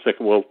US in the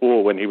Second World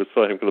War when he was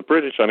fighting for the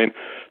British. I mean,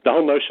 the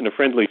whole notion of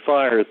friendly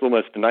fire is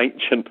almost an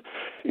ancient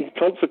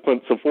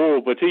consequence of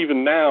war, but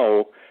even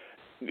now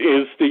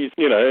is these,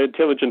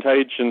 intelligent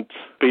agents,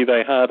 be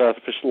they hard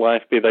artificial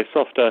life, be they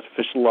soft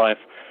artificial life.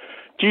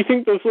 Do you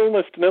think there's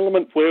almost an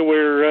element where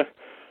we're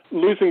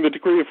losing the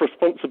degree of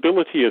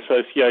responsibility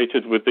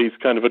associated with these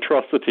kind of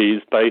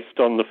atrocities based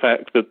on the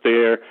fact that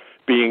they're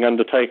being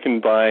undertaken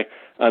by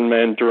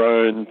unmanned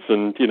drones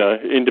and,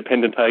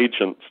 independent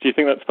agents? Do you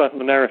think that's part of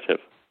the narrative?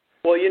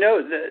 Well,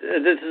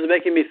 this is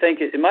making me think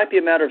it might be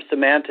a matter of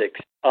semantics,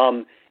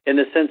 in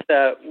the sense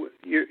that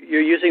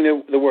you're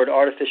using the word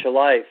artificial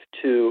life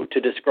to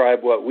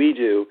describe what we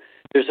do.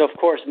 There's, of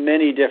course,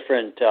 many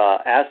different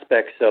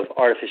aspects of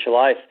artificial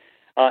life.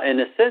 In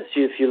a sense,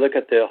 if you look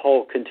at the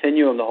whole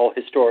continuum, the whole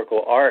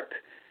historical arc,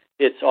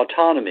 it's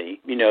autonomy.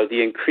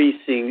 The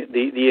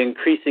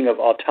increasing of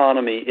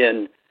autonomy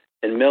in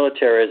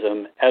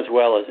militarism, as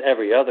well as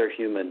every other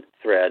human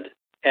thread.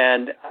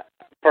 And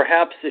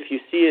perhaps if you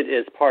see it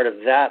as part of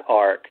that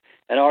arc,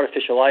 and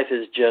artificial life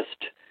is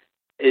just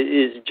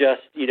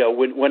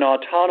when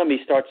autonomy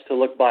starts to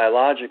look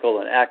biological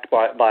and act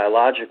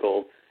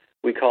biological,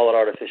 we call it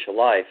artificial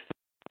life.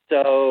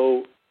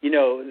 So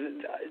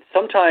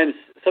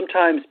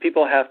sometimes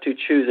people have to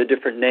choose a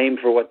different name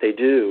for what they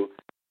do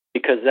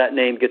because that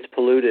name gets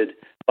polluted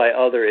by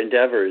other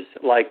endeavors.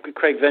 Like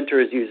Craig Venter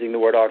is using the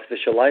word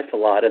artificial life a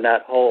lot, and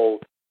that whole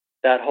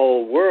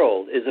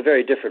world is a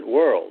very different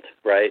world,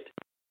 right?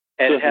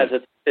 And it has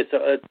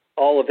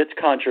all of its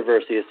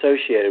controversy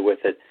associated with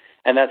it,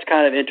 and that's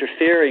kind of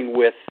interfering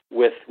with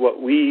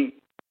what we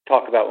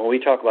talk about when we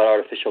talk about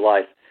artificial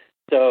life.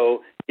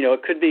 So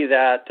it could be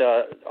that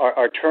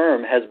our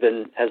term has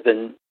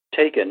been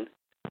taken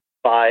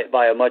by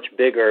a much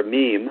bigger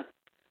meme,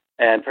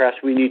 and perhaps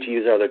we need to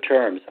use other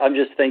terms. I'm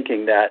just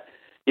thinking that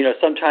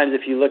sometimes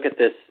if you look at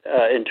this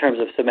in terms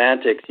of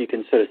semantics, you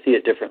can sort of see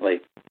it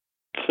differently.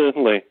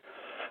 Certainly.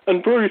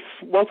 And Bruce,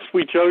 whilst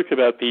we joke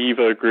about the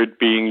Evo Grid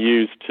being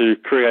used to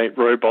create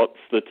robots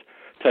that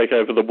take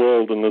over the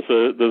world, and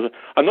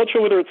I'm not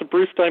sure whether it's a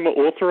Bruce Damer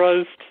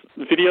authorized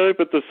video,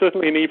 but there's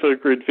certainly an Evo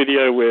Grid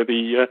video where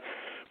the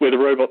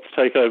robots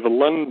take over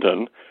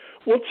London.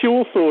 What's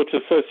your thought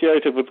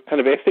associated with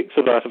kind of ethics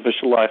of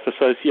artificial life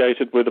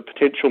associated with a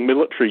potential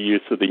military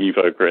use of the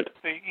Evo Grid?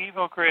 The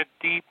Evo Grid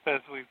Deep,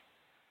 as we've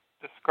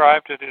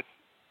described it,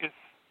 is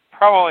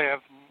probably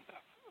of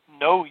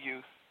no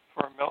use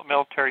for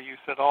military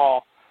use at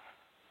all.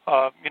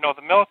 The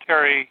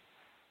military,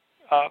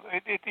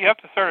 you have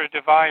to sort of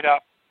divide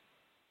up.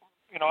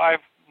 I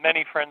have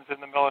many friends in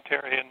the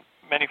military and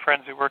many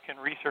friends who work in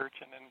research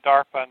and in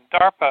DARPA. And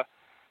DARPA,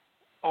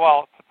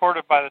 while it's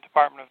supported by the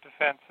Department of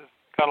Defense, has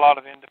got a lot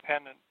of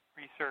independent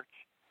research.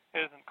 It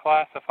isn't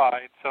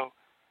classified, so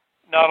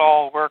not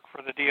all work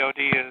for the DoD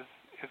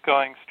is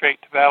going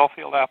straight to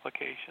battlefield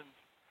applications.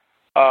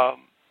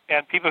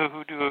 And people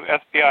who do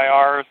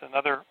SBIRs and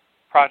other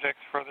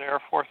projects for the Air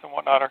Force and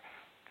whatnot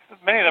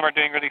many of them are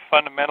doing really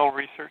fundamental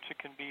research that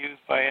can be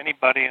used by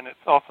anybody, and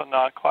it's also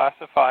not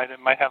classified.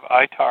 It might have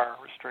ITAR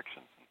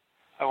restrictions.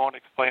 I won't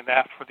explain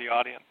that for the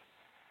audience.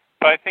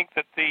 But I think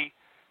that the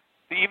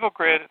Evo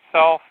Grid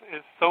itself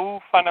is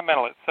so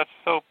fundamental. It's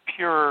so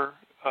pure.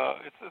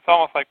 It's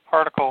almost like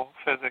particle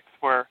physics,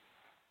 where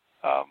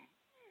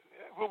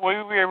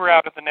we were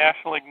out at the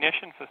National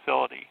Ignition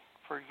Facility,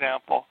 for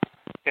example,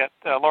 at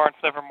Lawrence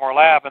Livermore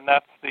Lab, and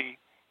that's the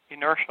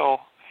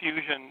inertial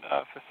fusion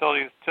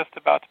facility is just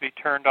about to be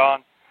turned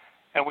on.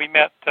 And we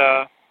met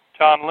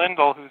John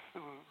Lindell, who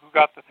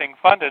got the thing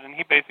funded, and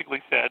he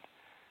basically said,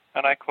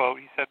 and I quote,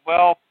 he said,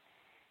 well,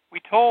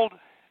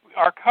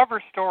 our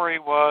cover story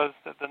was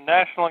that the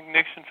National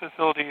Ignition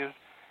Facility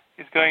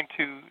is going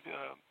to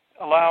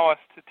allow us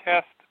to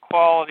test the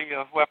quality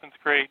of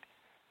weapons-grade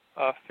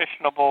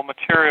fissionable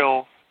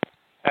materials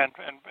and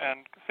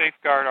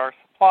safeguard our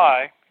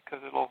supply because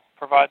it'll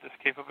provide this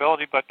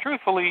capability. But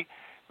truthfully,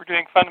 we're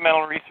doing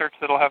fundamental research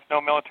that'll have no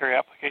military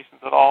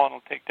applications at all, and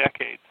it'll take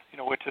decades,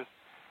 which is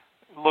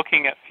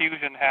looking at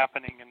fusion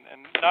happening,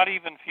 and not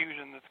even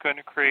fusion that's going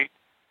to create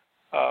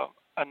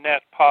a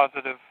net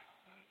positive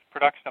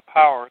production of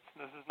power.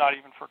 This is not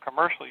even for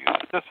commercial use.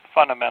 It's just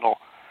fundamental,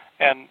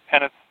 and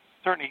it's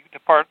certainly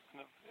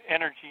Department of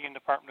Energy and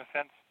Department of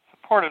Defense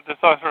supported. There's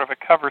sort of a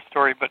cover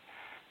story, but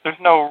there's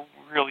no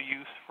real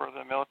use for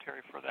the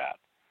military for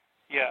that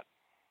yet.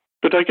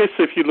 But I guess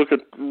if you look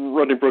at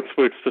Rodney Brooks'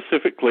 work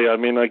specifically, I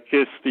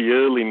guess the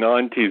early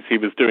 90s he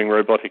was doing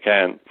robotic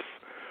ants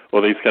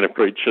or these kind of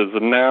creatures,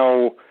 and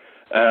now,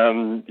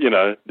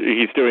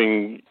 he's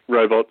doing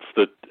robots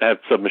that have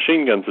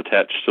submachine guns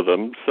attached to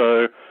them.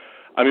 So,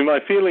 my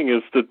feeling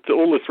is that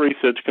all this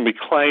research can be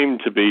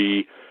claimed to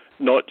be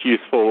not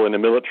useful in a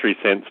military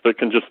sense, but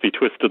can just be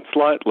twisted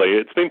slightly.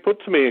 It's been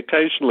put to me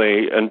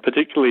occasionally, and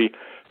particularly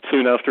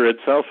soon after Ed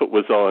Salford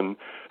was on,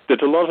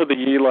 that a lot of the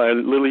Eli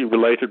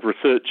Lilly-related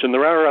research, and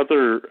there are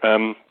other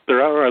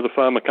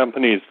pharma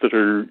companies that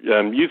are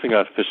using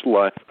artificial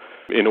life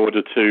in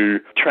order to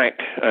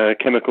track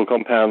chemical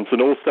compounds,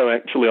 and also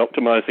actually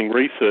optimizing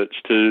research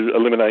to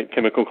eliminate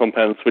chemical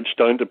compounds which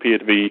don't appear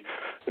to be,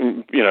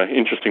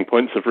 interesting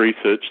points of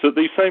research, that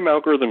these same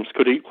algorithms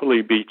could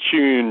equally be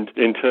tuned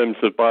in terms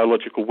of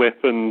biological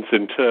weapons,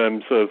 in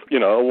terms of,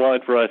 a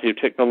wide variety of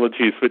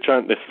technologies which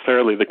aren't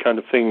necessarily the kind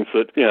of things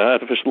that,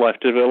 artificial life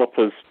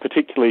developers,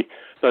 particularly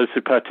those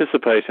who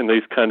participate in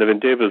these kind of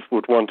endeavors,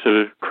 would want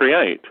to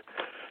create.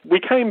 We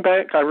came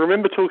back, I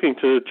remember talking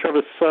to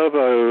Travis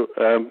Savo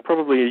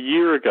probably a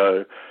year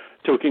ago,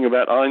 talking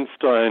about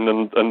Einstein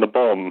and the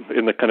bomb,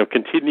 in the kind of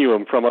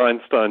continuum from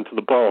Einstein to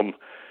the bomb.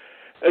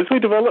 As we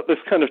develop this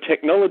kind of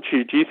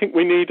technology, do you think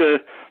we need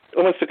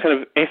almost a kind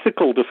of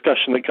ethical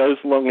discussion that goes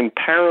along in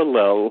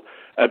parallel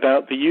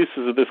about the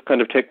uses of this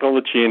kind of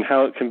technology and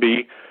how it can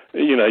be,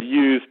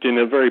 used in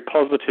a very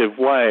positive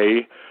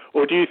way?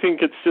 Or do you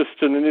think it's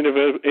just an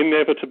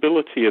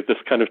inevitability of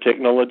this kind of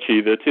technology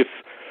that if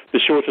the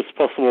shortest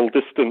possible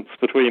distance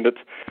between it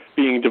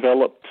being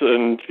developed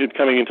and it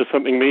coming into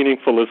something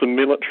meaningful as a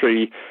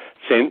military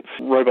sense,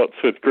 robots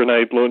with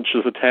grenade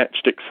launchers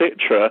attached,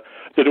 etc.,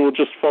 that it will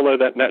just follow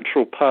that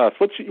natural path.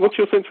 What's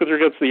your sense with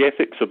regards to the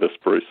ethics of this,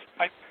 Bruce?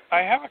 I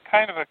have a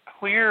kind of a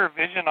clear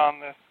vision on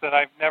this that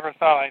I've never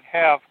thought I'd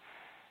have,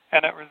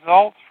 and it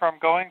results from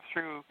going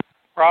through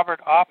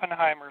Robert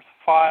Oppenheimer's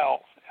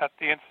files at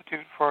the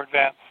Institute for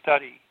Advanced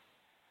Study.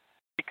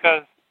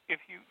 Because if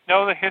you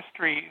know the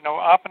history,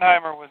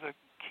 Oppenheimer was a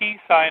key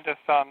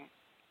scientist on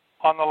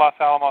the Los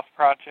Alamos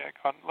project,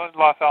 on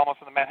Los Alamos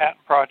and the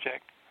Manhattan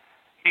Project.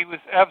 He was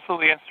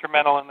absolutely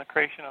instrumental in the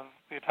creation of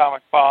the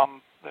atomic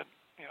bomb that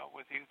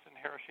was used in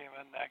Hiroshima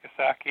and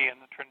Nagasaki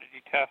and the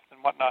Trinity test and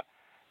whatnot.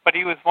 But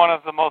he was one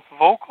of the most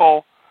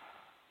vocal,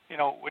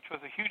 which was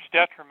a huge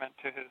detriment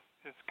to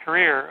his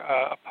career,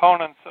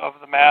 opponents of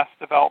the mass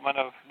development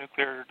of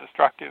nuclear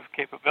destructive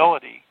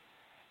capability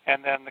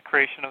and then the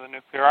creation of the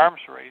nuclear arms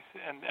race.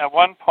 And at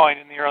one point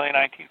in the early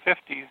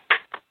 1950s,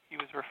 he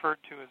was referred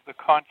to as the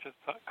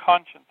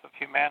conscience of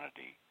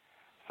humanity.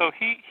 So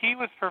he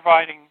was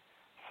providing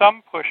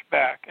some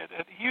pushback at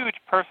huge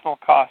personal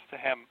cost to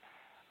him.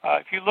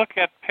 If you look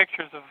at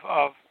pictures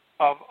of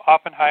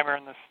Oppenheimer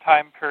in this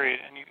time period,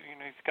 and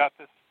he's got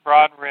this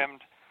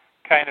broad-rimmed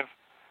kind of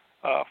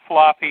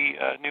floppy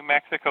New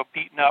Mexico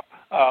beaten-up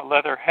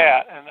leather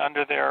hat, and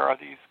under there are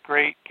these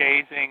great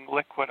gazing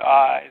liquid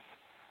eyes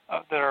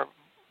that are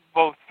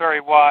both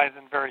very wise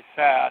and very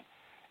sad,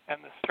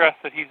 and the stress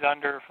that he's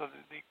under for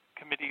the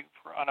Committee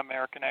for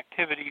Un-American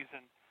Activities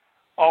and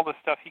all this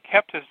stuff. He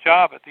kept his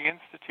job at the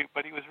Institute,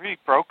 but he was really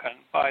broken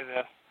by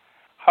this.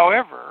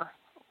 However,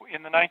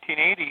 in the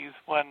 1980s,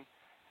 when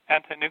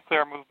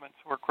anti-nuclear movements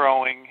were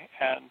growing,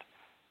 and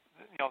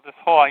this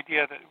whole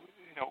idea that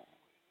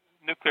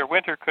nuclear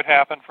winter could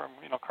happen from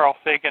Carl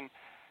Sagan,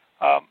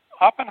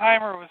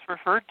 Oppenheimer was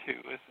referred to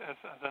as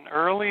an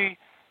early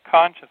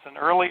conscious, an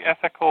early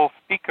ethical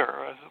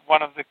speaker, as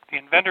one of the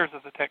inventors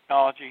of the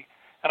technology.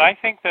 And I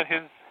think that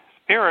his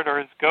spirit or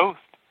his ghost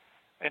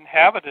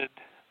inhabited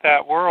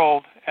that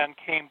world and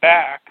came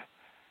back,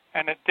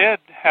 and it did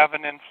have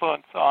an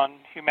influence on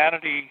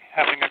humanity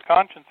having a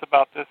conscience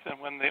about this. And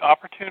when the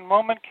opportune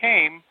moment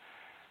came,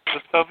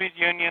 the Soviet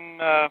Union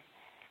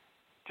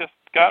just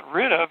got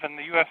rid of, and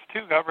the U.S.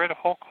 too, got rid of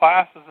whole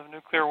classes of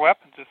nuclear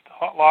weapons, just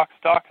lock,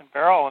 stock, and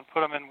barrel, and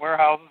put them in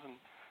warehouses and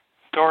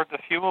stored the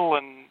fuel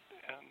and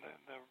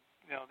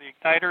the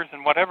igniters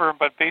and whatever,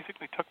 but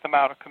basically took them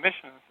out of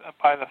commission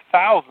by the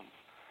thousands.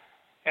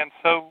 And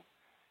so,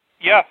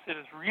 yes, it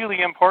is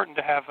really important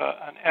to have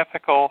an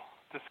ethical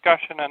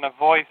discussion and a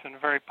voice, and a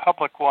very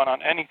public one,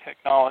 on any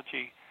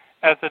technology,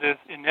 as it is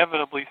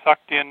inevitably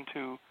sucked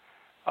into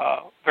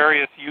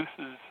various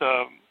uses.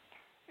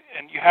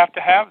 And you have to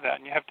have that,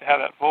 and you have to have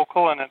that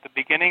vocal and at the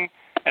beginning,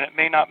 and it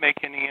may not make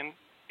any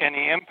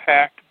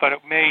impact, but it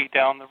may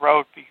down the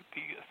road be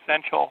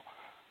essential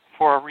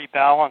for a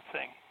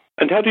rebalancing.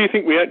 And how do you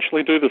think we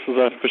actually do this as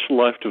artificial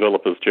life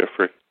developers,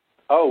 Jeffrey?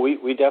 Oh,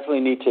 we definitely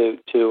need to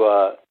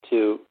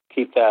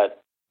keep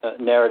that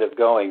narrative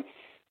going.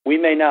 We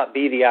may not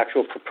be the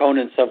actual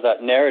proponents of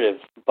that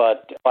narrative,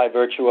 but by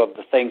virtue of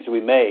the things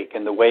we make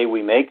and the way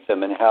we make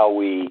them and how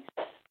we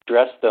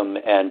dress them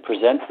and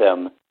present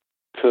them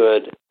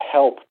could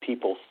help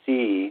people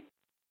see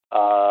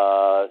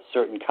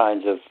certain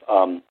kinds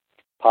of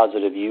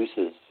positive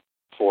uses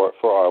for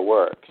our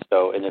work.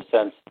 So in a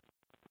sense,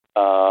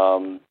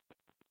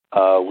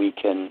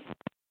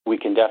 we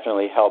can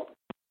definitely help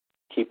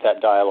keep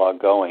that dialogue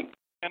going.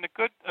 And a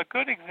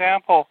good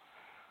example,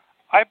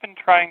 I've been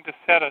trying to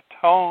set a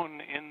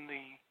tone in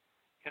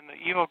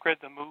the Evil Grid,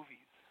 the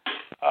movies,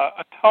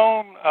 a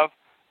tone of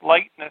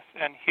lightness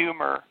and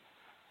humor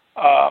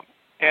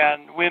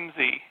and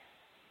whimsy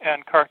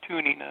and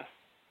cartooniness,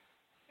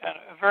 and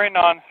a very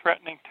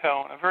non-threatening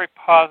tone, a very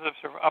positive,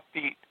 sort of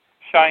upbeat,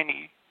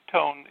 shiny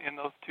tone in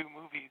those two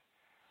movies.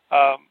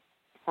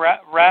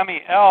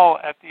 Rami L.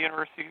 at the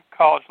University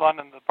College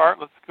London, the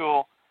Bartlett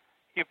School,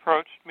 he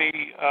approached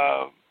me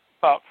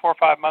about 4 or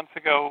 5 months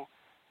ago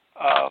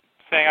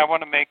saying, I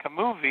want to make a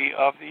movie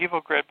of the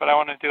Evil Grid, but I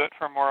want to do it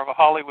from more of a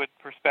Hollywood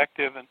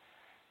perspective,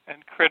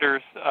 and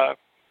critters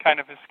kind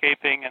of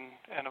escaping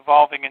and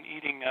evolving and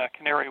eating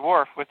Canary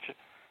Wharf, which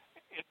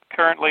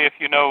currently, if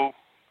you know,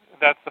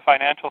 that's the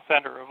financial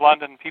center of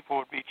London. People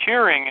would be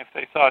cheering if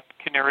they saw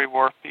Canary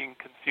Wharf being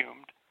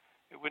consumed.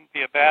 It wouldn't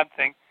be a bad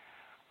thing.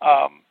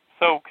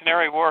 So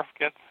Canary Wharf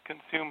gets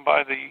consumed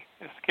by the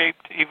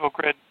escaped Evil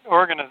Grid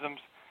organisms.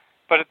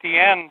 But at the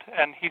end,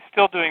 and he's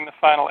still doing the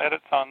final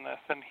edits on this,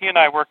 and he and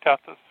I worked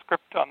out the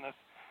script on this.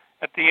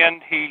 At the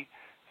end, he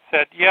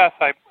said, yes,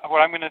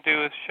 what I'm going to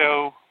do is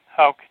show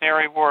how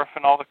Canary Wharf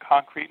and all the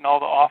concrete and all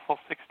the awful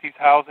 60s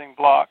housing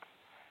blocks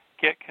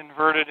get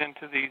converted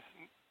into these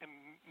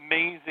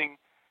amazing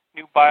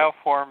new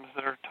bioforms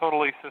that are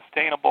totally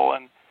sustainable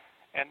and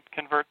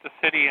convert the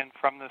city and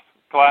from this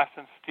glass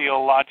and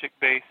steel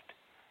logic-based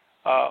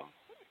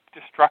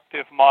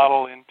destructive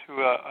model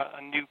into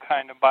a new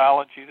kind of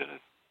biology that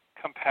is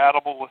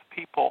compatible with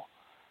people.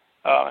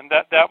 And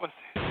that was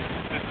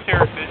this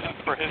shared vision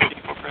for his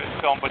sequel for his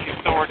film, but he's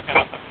still working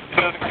on it. It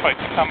doesn't quite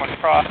come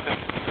across in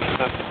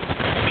the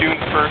June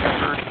 1st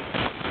version.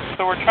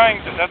 So we're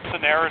trying to, that's the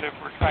narrative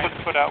we're trying to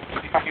put out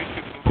with these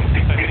YouTube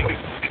movies. I think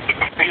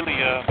it's really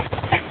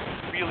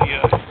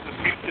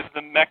is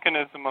the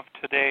mechanism of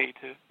today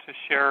to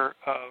share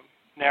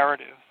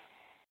narratives.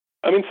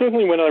 I mean,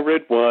 certainly when I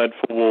read Wired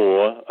for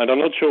War, and I'm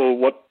not sure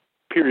what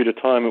period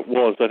of time it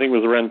was, I think it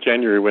was around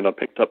January when I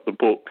picked up the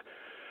book,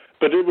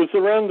 but it was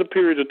around the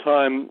period of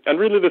time, and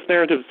really this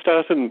narrative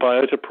started in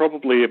biota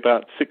probably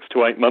about 6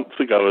 to 8 months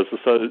ago as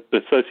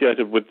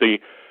associated with the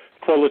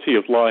quality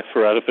of life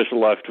for artificial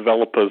life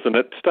developers, and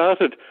it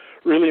started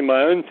really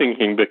my own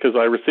thinking because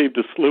I received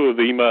a slew of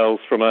emails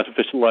from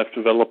artificial life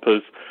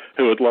developers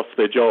who had lost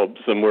their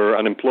jobs and were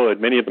unemployed.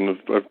 Many of them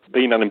have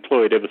been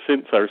unemployed ever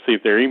since I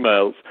received their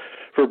emails.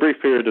 For a brief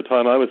period of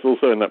time, I was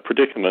also in that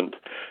predicament.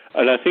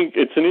 And I think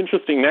it's an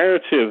interesting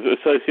narrative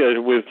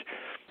associated with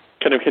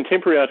kind of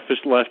contemporary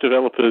artificial life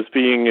developers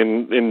being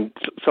in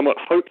somewhat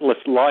hopeless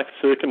life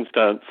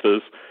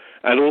circumstances,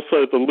 and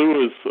also the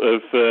lures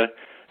of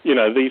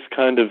these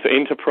kind of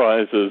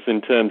enterprises in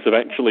terms of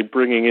actually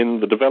bringing in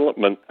the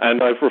development.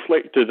 And I've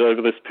reflected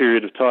over this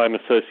period of time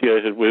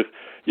associated with,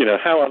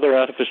 how other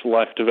artificial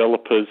life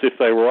developers, if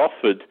they were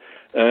offered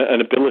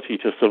an ability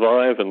to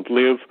survive and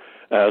live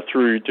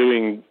through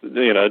doing,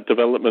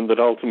 development that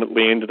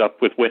ultimately ended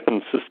up with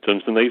weapon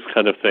systems and these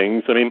kind of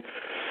things. I mean,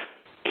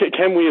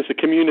 can we as a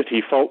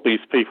community fault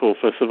these people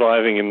for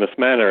surviving in this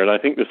manner? And I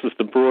think this is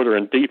the broader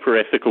and deeper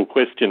ethical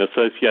question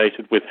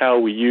associated with how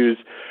we use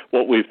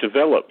what we've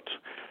developed.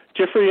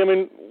 Jeffrey, I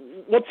mean,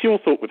 what's your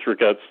thought with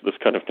regards to this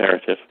kind of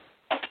narrative?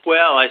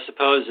 Well, I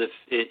suppose if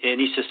in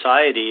any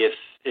society,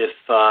 if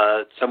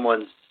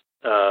someone's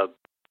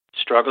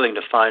struggling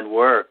to find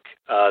work,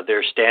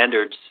 their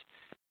standards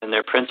and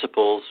their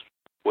principles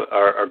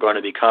are going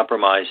to be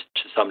compromised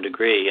to some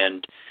degree.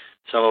 And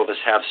some of us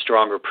have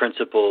stronger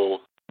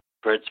principles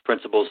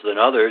than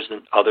others,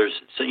 and others,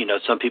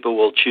 some people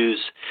will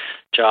choose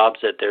jobs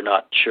that they're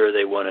not sure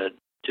they want to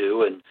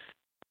do, and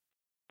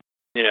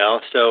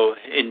so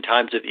in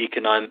times of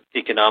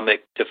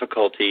economic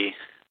difficulty,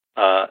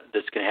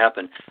 this can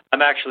happen.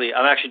 I'm actually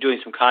doing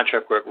some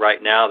contract work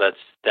right now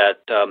that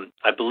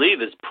I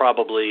believe is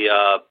probably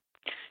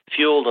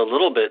fueled a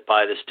little bit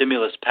by the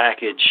stimulus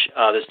package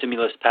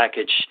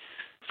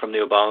from the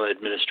Obama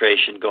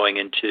administration going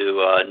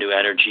into new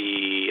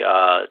energy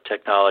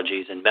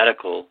technologies and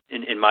medical.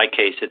 In my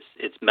case,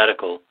 it's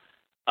medical.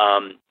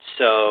 And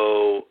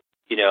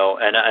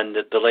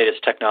the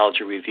latest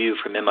technology review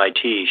from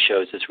MIT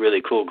shows this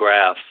really cool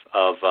graph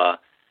of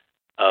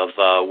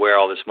where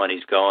all this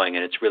money's going,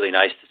 and it's really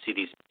nice to see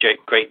these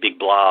great big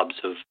blobs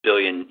of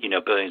billions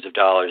of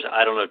dollars.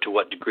 I don't know to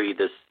what degree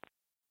this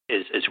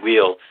is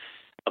real,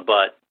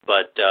 but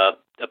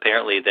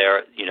apparently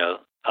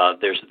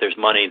there's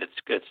money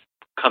that's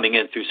coming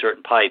in through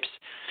certain pipes,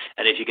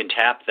 and if you can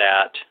tap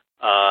that,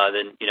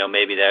 then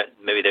maybe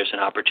there's an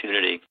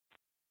opportunity.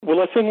 Well,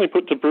 I certainly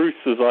put to Bruce,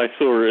 as I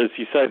saw, as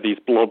you say, these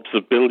blobs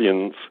of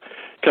billions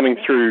coming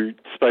through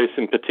space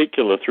in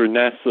particular, through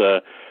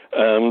NASA,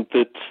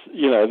 that,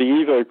 the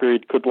Evo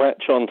Grid could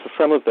latch on to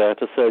some of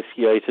that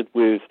associated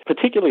with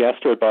particularly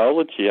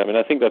astrobiology. I mean,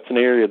 I think that's an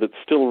area that's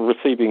still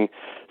receiving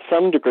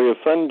some degree of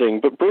funding.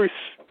 But Bruce,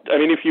 I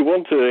mean, if you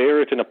want to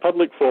air it in a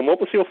public form,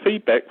 what was your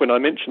feedback when I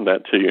mentioned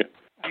that to you?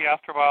 The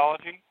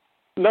astrobiology?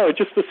 No,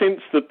 just the sense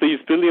that these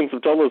billions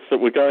of dollars that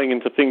were going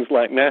into things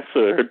like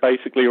NASA had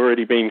basically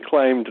already been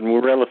claimed and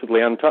were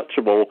relatively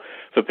untouchable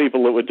for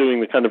people that were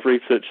doing the kind of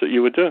research that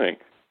you were doing.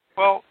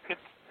 Well,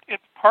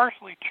 it's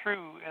partially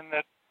true in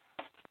that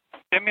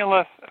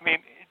stimulus, it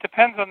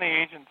depends on the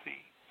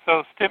agency.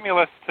 So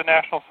stimulus to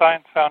National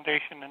Science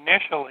Foundation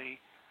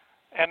initially,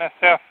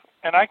 NSF,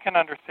 and I can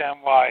understand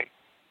why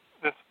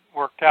this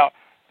worked out.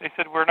 They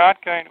said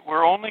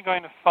we're only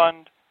going to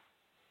fund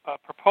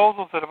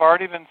proposals that have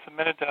already been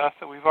submitted to us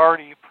that we've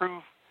already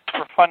approved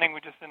for funding. We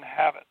just didn't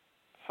have it.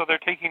 So they're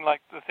taking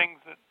like the things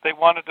that they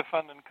wanted to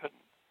fund and couldn't.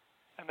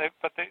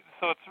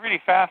 So it's really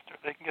faster.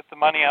 They can get the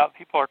money out.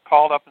 People are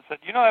called up and said,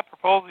 that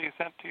proposal you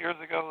sent 2 years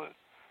ago that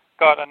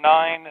got a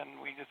 9 and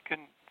we just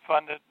couldn't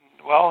fund it.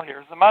 And, well,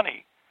 here's the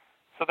money.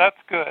 So that's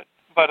good.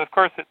 But of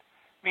course it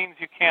means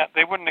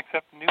they wouldn't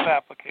accept new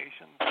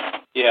applications.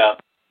 Yeah.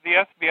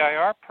 The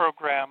SBIR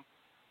program,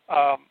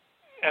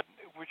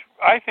 which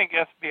I think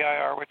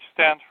SBIR, which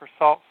stands for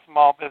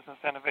Small Business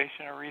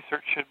Innovation and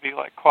Research, should be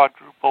like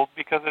quadrupled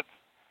because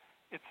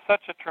it's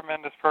such a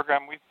tremendous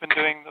program. We've been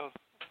doing those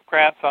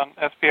grants on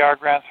SBIR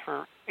grants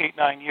for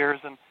 8-9 years,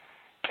 and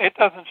it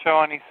doesn't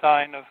show any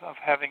sign of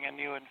having a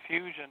new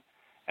infusion.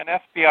 And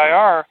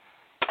SBIR,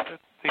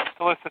 the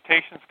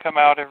solicitations come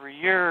out every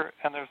year,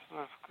 and there's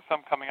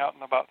some coming out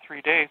in about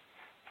 3 days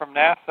from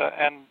NASA,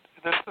 and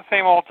there's the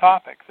same old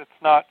topics.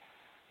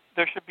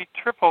 There should be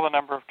triple the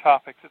number of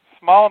topics. It's a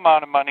small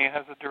amount of money. It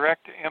has a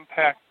direct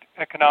impact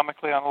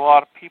economically on a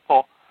lot of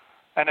people,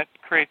 and it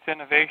creates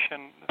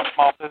innovation in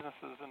small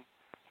businesses. And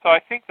so I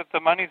think that the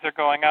monies are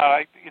going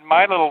out. In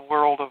my little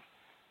world of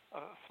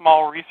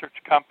small research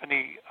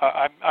company,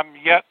 I'm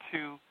yet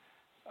to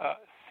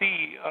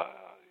see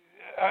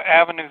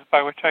avenues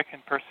by which I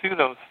can pursue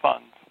those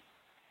funds.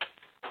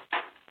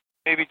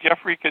 Maybe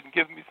Jeffrey can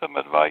give me some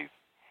advice.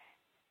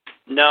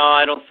 No,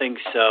 I don't think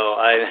so.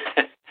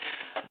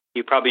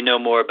 You probably know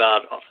more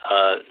about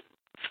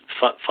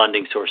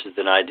funding sources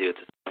than I do at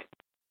this point.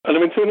 And I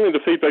mean, certainly the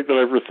feedback that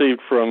I've received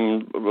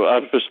from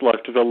artificial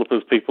life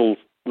developers, people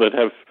that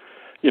have,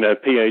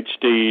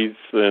 PhDs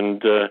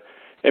and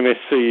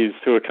MSCs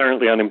who are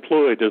currently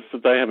unemployed, is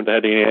that they haven't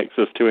had any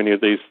access to any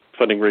of these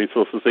funding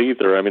resources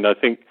either. I mean, I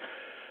think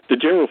the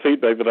general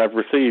feedback that I've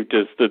received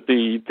is that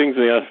the things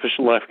in the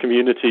artificial life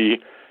community,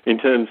 in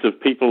terms of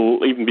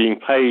people even being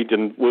paid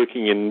and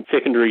working in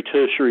secondary,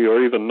 tertiary,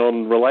 or even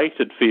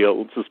non-related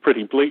fields, is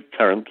pretty bleak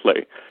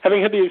currently.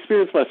 Having had the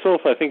experience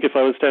myself, I think if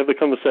I was to have the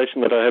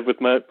conversation that I had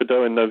with Mark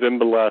Beddoe in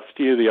November last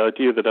year, the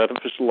idea that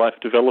artificial life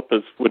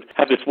developers would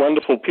have this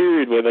wonderful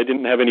period where they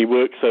didn't have any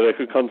work so they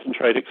could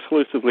concentrate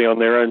exclusively on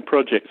their own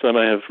projects, I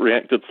may have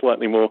reacted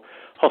slightly more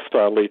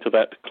hostilely to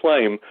that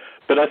claim.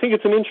 But I think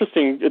it's an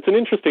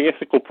interesting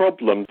ethical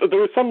problem.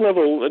 There is some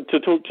level, to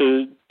talk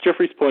to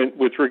Jeffrey's point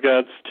with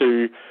regards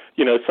to,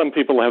 some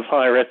people have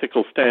higher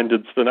ethical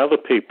standards than other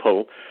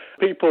people.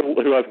 People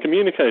who I've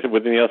communicated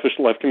with in the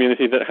artificial life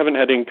community that haven't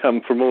had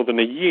income for more than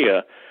a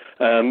year,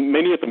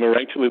 many of them are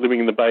actually living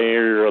in the Bay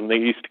Area on the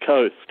East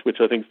Coast, which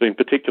I think has been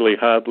particularly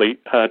hard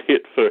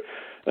hit for,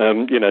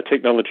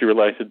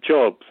 technology-related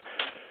jobs.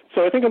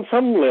 So I think on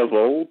some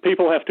level,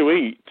 people have to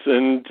eat,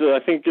 and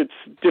I think it's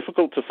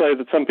difficult to say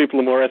that some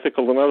people are more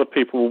ethical than other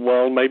people,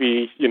 while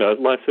maybe,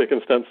 life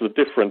circumstances are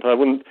different. I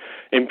wouldn't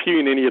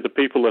impugn any of the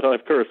people that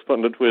I've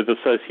corresponded with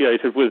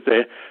associated with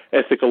their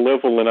ethical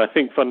level, and I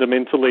think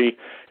fundamentally,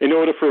 in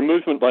order for a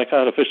movement like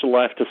artificial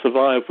life to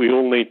survive, we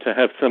all need to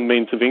have some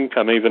means of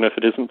income, even if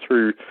it isn't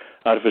through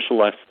artificial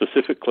life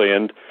specifically.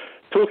 And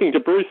talking to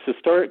Bruce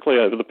historically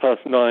over the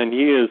past 9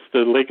 years, the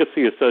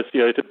legacy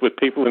associated with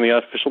people in the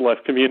artificial life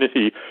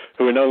community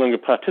who are no longer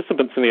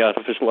participants in the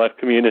artificial life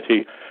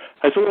community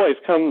has always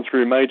come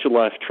through major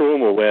life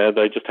trauma where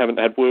they just haven't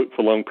had work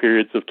for long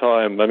periods of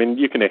time. I mean,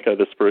 you can echo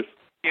this, Bruce.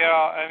 Yeah,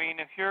 I mean,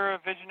 if you're a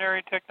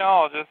visionary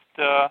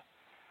technologist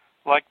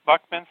like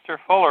Buckminster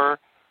Fuller,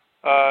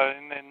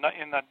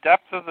 in the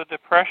depths of the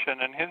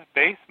Depression, in his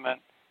basement,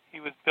 he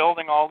was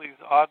building all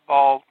these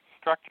oddball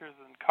structures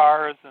and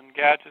cars and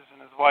gadgets,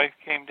 and his wife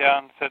came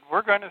down and said,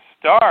 "We're going to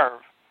starve."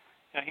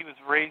 He was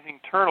raising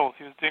turtles.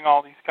 He was doing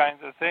all these kinds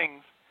of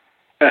things,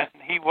 and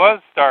he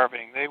was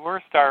starving. They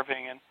were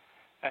starving, and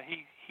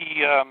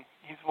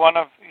he's one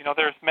of,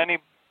 there's many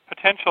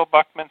potential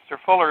Buckminster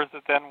Fullers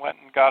that then went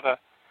and got a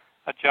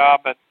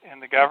job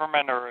in the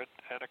government or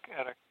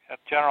at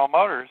General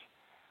Motors.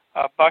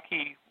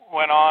 Bucky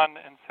went on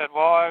and said,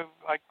 "Well,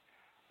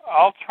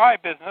 I'll try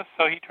business."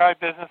 So he tried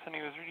business, and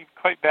he was really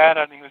quite bad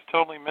at it. He was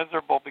totally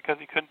miserable because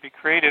he couldn't be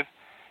creative.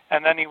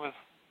 And then he was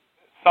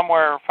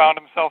found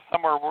himself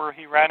somewhere where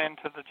he ran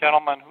into the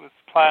gentleman who was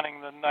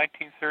planning the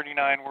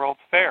 1939 World's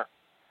Fair.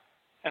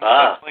 And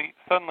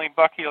suddenly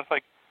Bucky was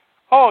like,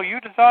 "Oh,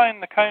 you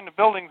designed the kind of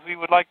buildings we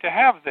would like to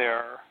have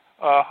there.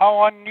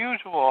 How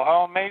unusual!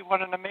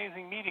 What an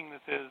amazing meeting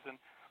this is!" And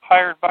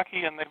hired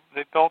Bucky, and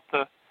they built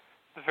the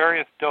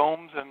various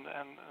domes and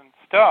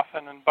stuff,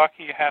 and then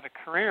Bucky had a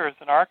career as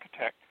an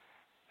architect.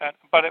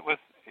 But it was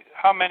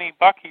how many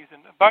Buckys,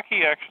 and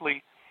Bucky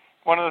actually,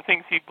 one of the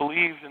things he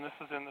believed, and this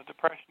is in the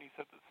Depression, he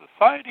said that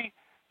society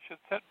should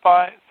set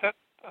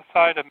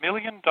aside $1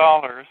 million.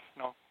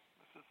 No,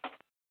 this is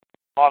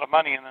a lot of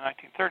money in the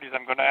 1930s.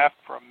 I'm going to ask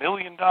for $1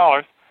 million,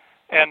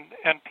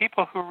 and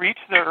people who reach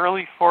their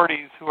early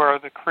 40s, who are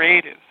the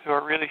creatives, who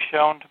are really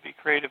shown to be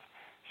creative,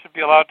 should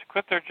be allowed to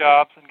quit their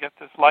jobs and get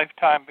this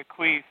lifetime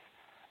bequeath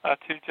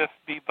to just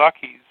be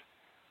Buckys.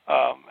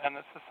 And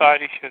the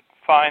society should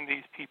find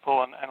these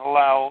people and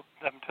allow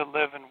them to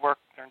live and work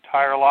their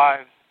entire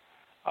lives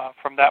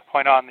from that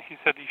point on. He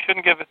said you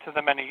shouldn't give it to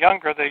them any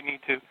younger. They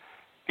need to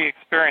be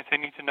experienced. They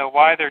need to know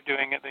why they're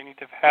doing it. They need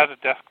to have had a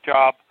desk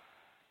job,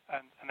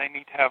 and they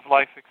need to have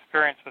life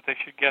experience, but they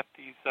should get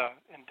these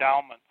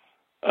endowments.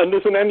 And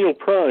there's an annual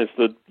prize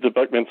that the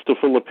Buckminster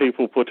Fuller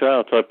people put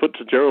out. I put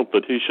to Gerald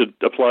that he should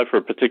apply for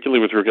it, particularly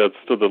with regards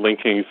to the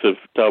linkings of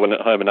Darwin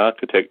at Home and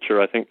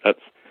architecture. I think that's,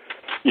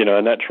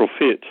 a natural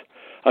fit.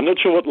 I'm not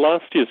sure what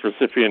last year's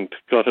recipient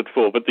got it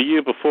for, but the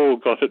year before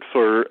got it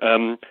for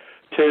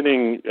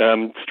turning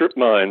strip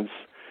mines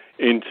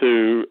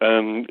into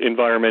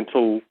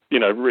environmentally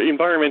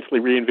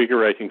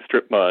reinvigorating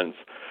strip mines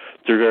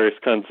through various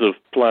kinds of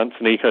plants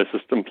and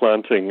ecosystem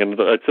planting. And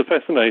it's a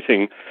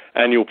fascinating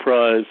annual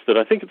prize that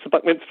I think it's the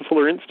Buckminster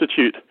Fuller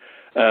Institute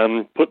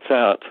puts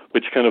out,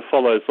 which kind of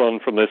follows on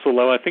from this,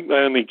 although I think they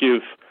only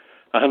give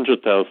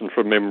 $100,000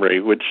 from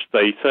memory, which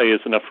they say is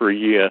enough for a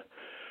year.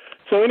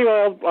 So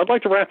anyway, I'd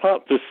like to wrap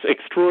up this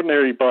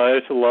extraordinary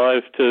Biota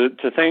Live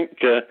to thank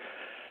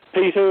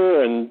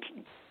Peter and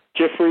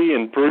Jeffrey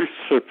and Bruce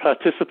for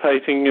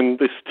participating in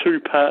this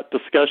two-part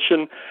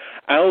discussion.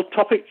 Our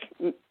topic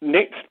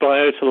next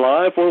Biota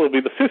Live, it'll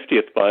be the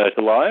 50th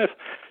Biota Live,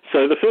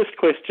 So the first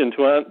question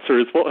to answer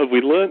is, what have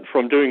we learnt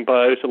from doing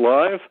Biota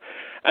Live?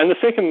 And the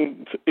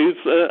second is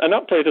an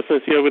update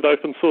associated with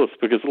open source,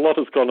 because a lot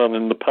has gone on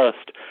in the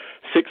past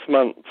 6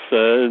 months.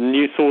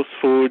 New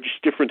SourceForge,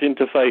 different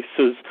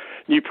interfaces,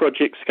 new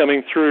projects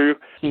coming through.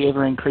 The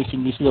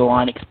ever-increasing use of the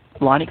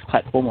Linux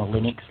platform, or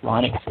Linux,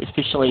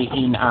 especially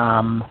in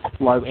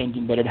low-end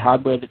embedded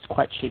hardware that's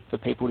quite cheap for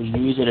people to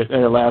use. It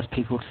allows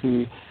people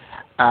to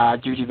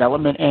do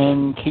development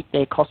and keep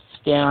their costs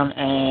down,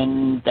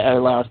 and that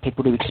allows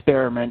people to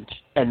experiment,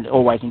 and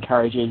always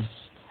encourages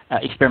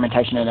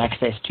experimentation and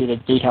access to the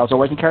details.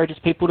 Always encourages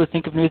people to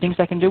think of new things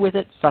they can do with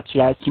it, such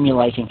as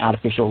simulating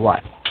artificial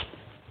life.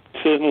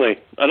 Certainly.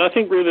 And I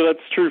think really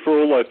that's true for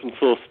all open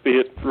source, be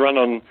it run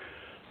on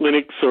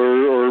Linux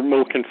or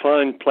more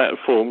confined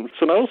platforms.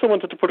 And I also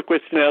wanted to put a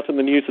question out in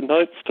the news and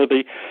notes to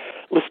the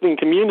listening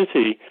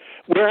community.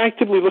 We're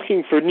actively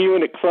looking for new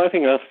and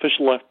exciting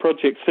artificial life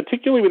projects,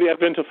 particularly with the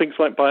advent of things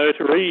like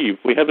Biota Eve.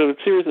 We have a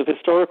series of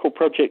historical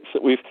projects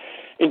that we've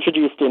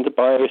introduced into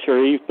Biota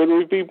Eve, but it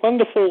would be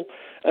wonderful,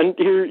 and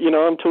here,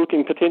 I'm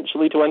talking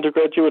potentially to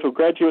undergraduate or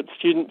graduate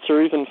students,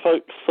 or even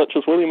folks such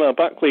as William R.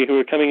 Buckley, who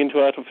are coming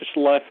into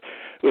artificial life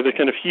with a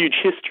kind of huge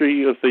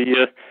history of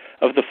the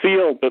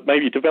field, but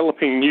maybe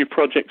developing new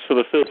projects for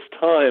the first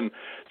time.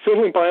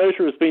 Certainly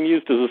Biota has been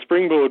used as a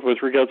springboard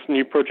with regards to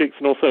new projects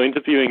and also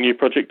interviewing new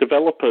project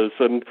developers.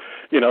 And,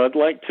 I'd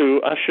like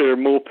to usher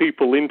more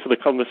people into the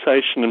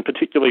conversation, and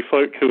particularly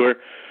folk who are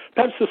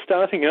perhaps just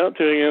starting out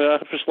doing an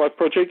artificial life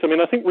project.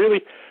 I think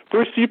really,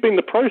 Bruce, you've been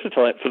the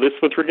prototype for this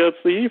with regards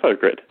to the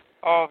EvoGrid.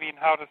 Oh, I mean,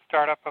 how to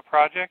start up a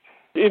project?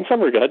 In some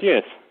regard,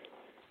 yes.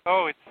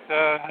 Oh, it's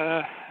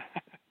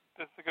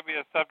this could be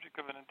a subject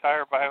of an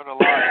entire Biota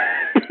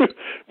Live.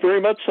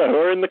 Very much so.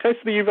 Or in the case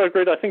of the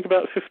EvoGrid, I think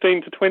about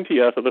 15 to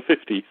 20 out of the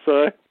 50.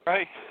 So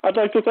right. I'd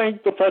like to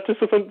thank the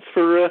participants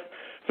for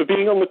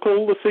being on the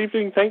call this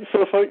evening. Thanks for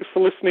the folks for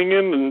listening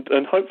in,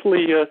 and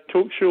hopefully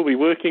TalkShoe will be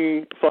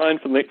working fine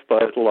for the next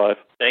Biota Live.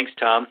 Thanks,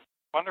 Tom.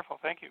 Wonderful.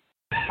 Thank you.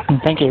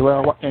 Thank you.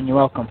 Well, and you're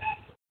welcome.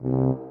 Thank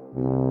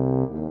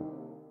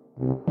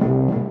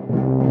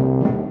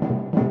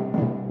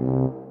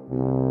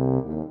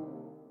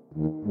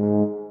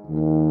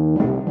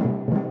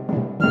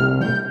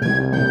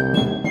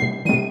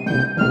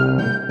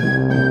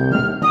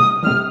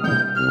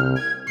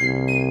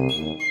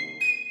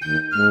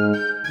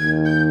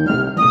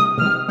you.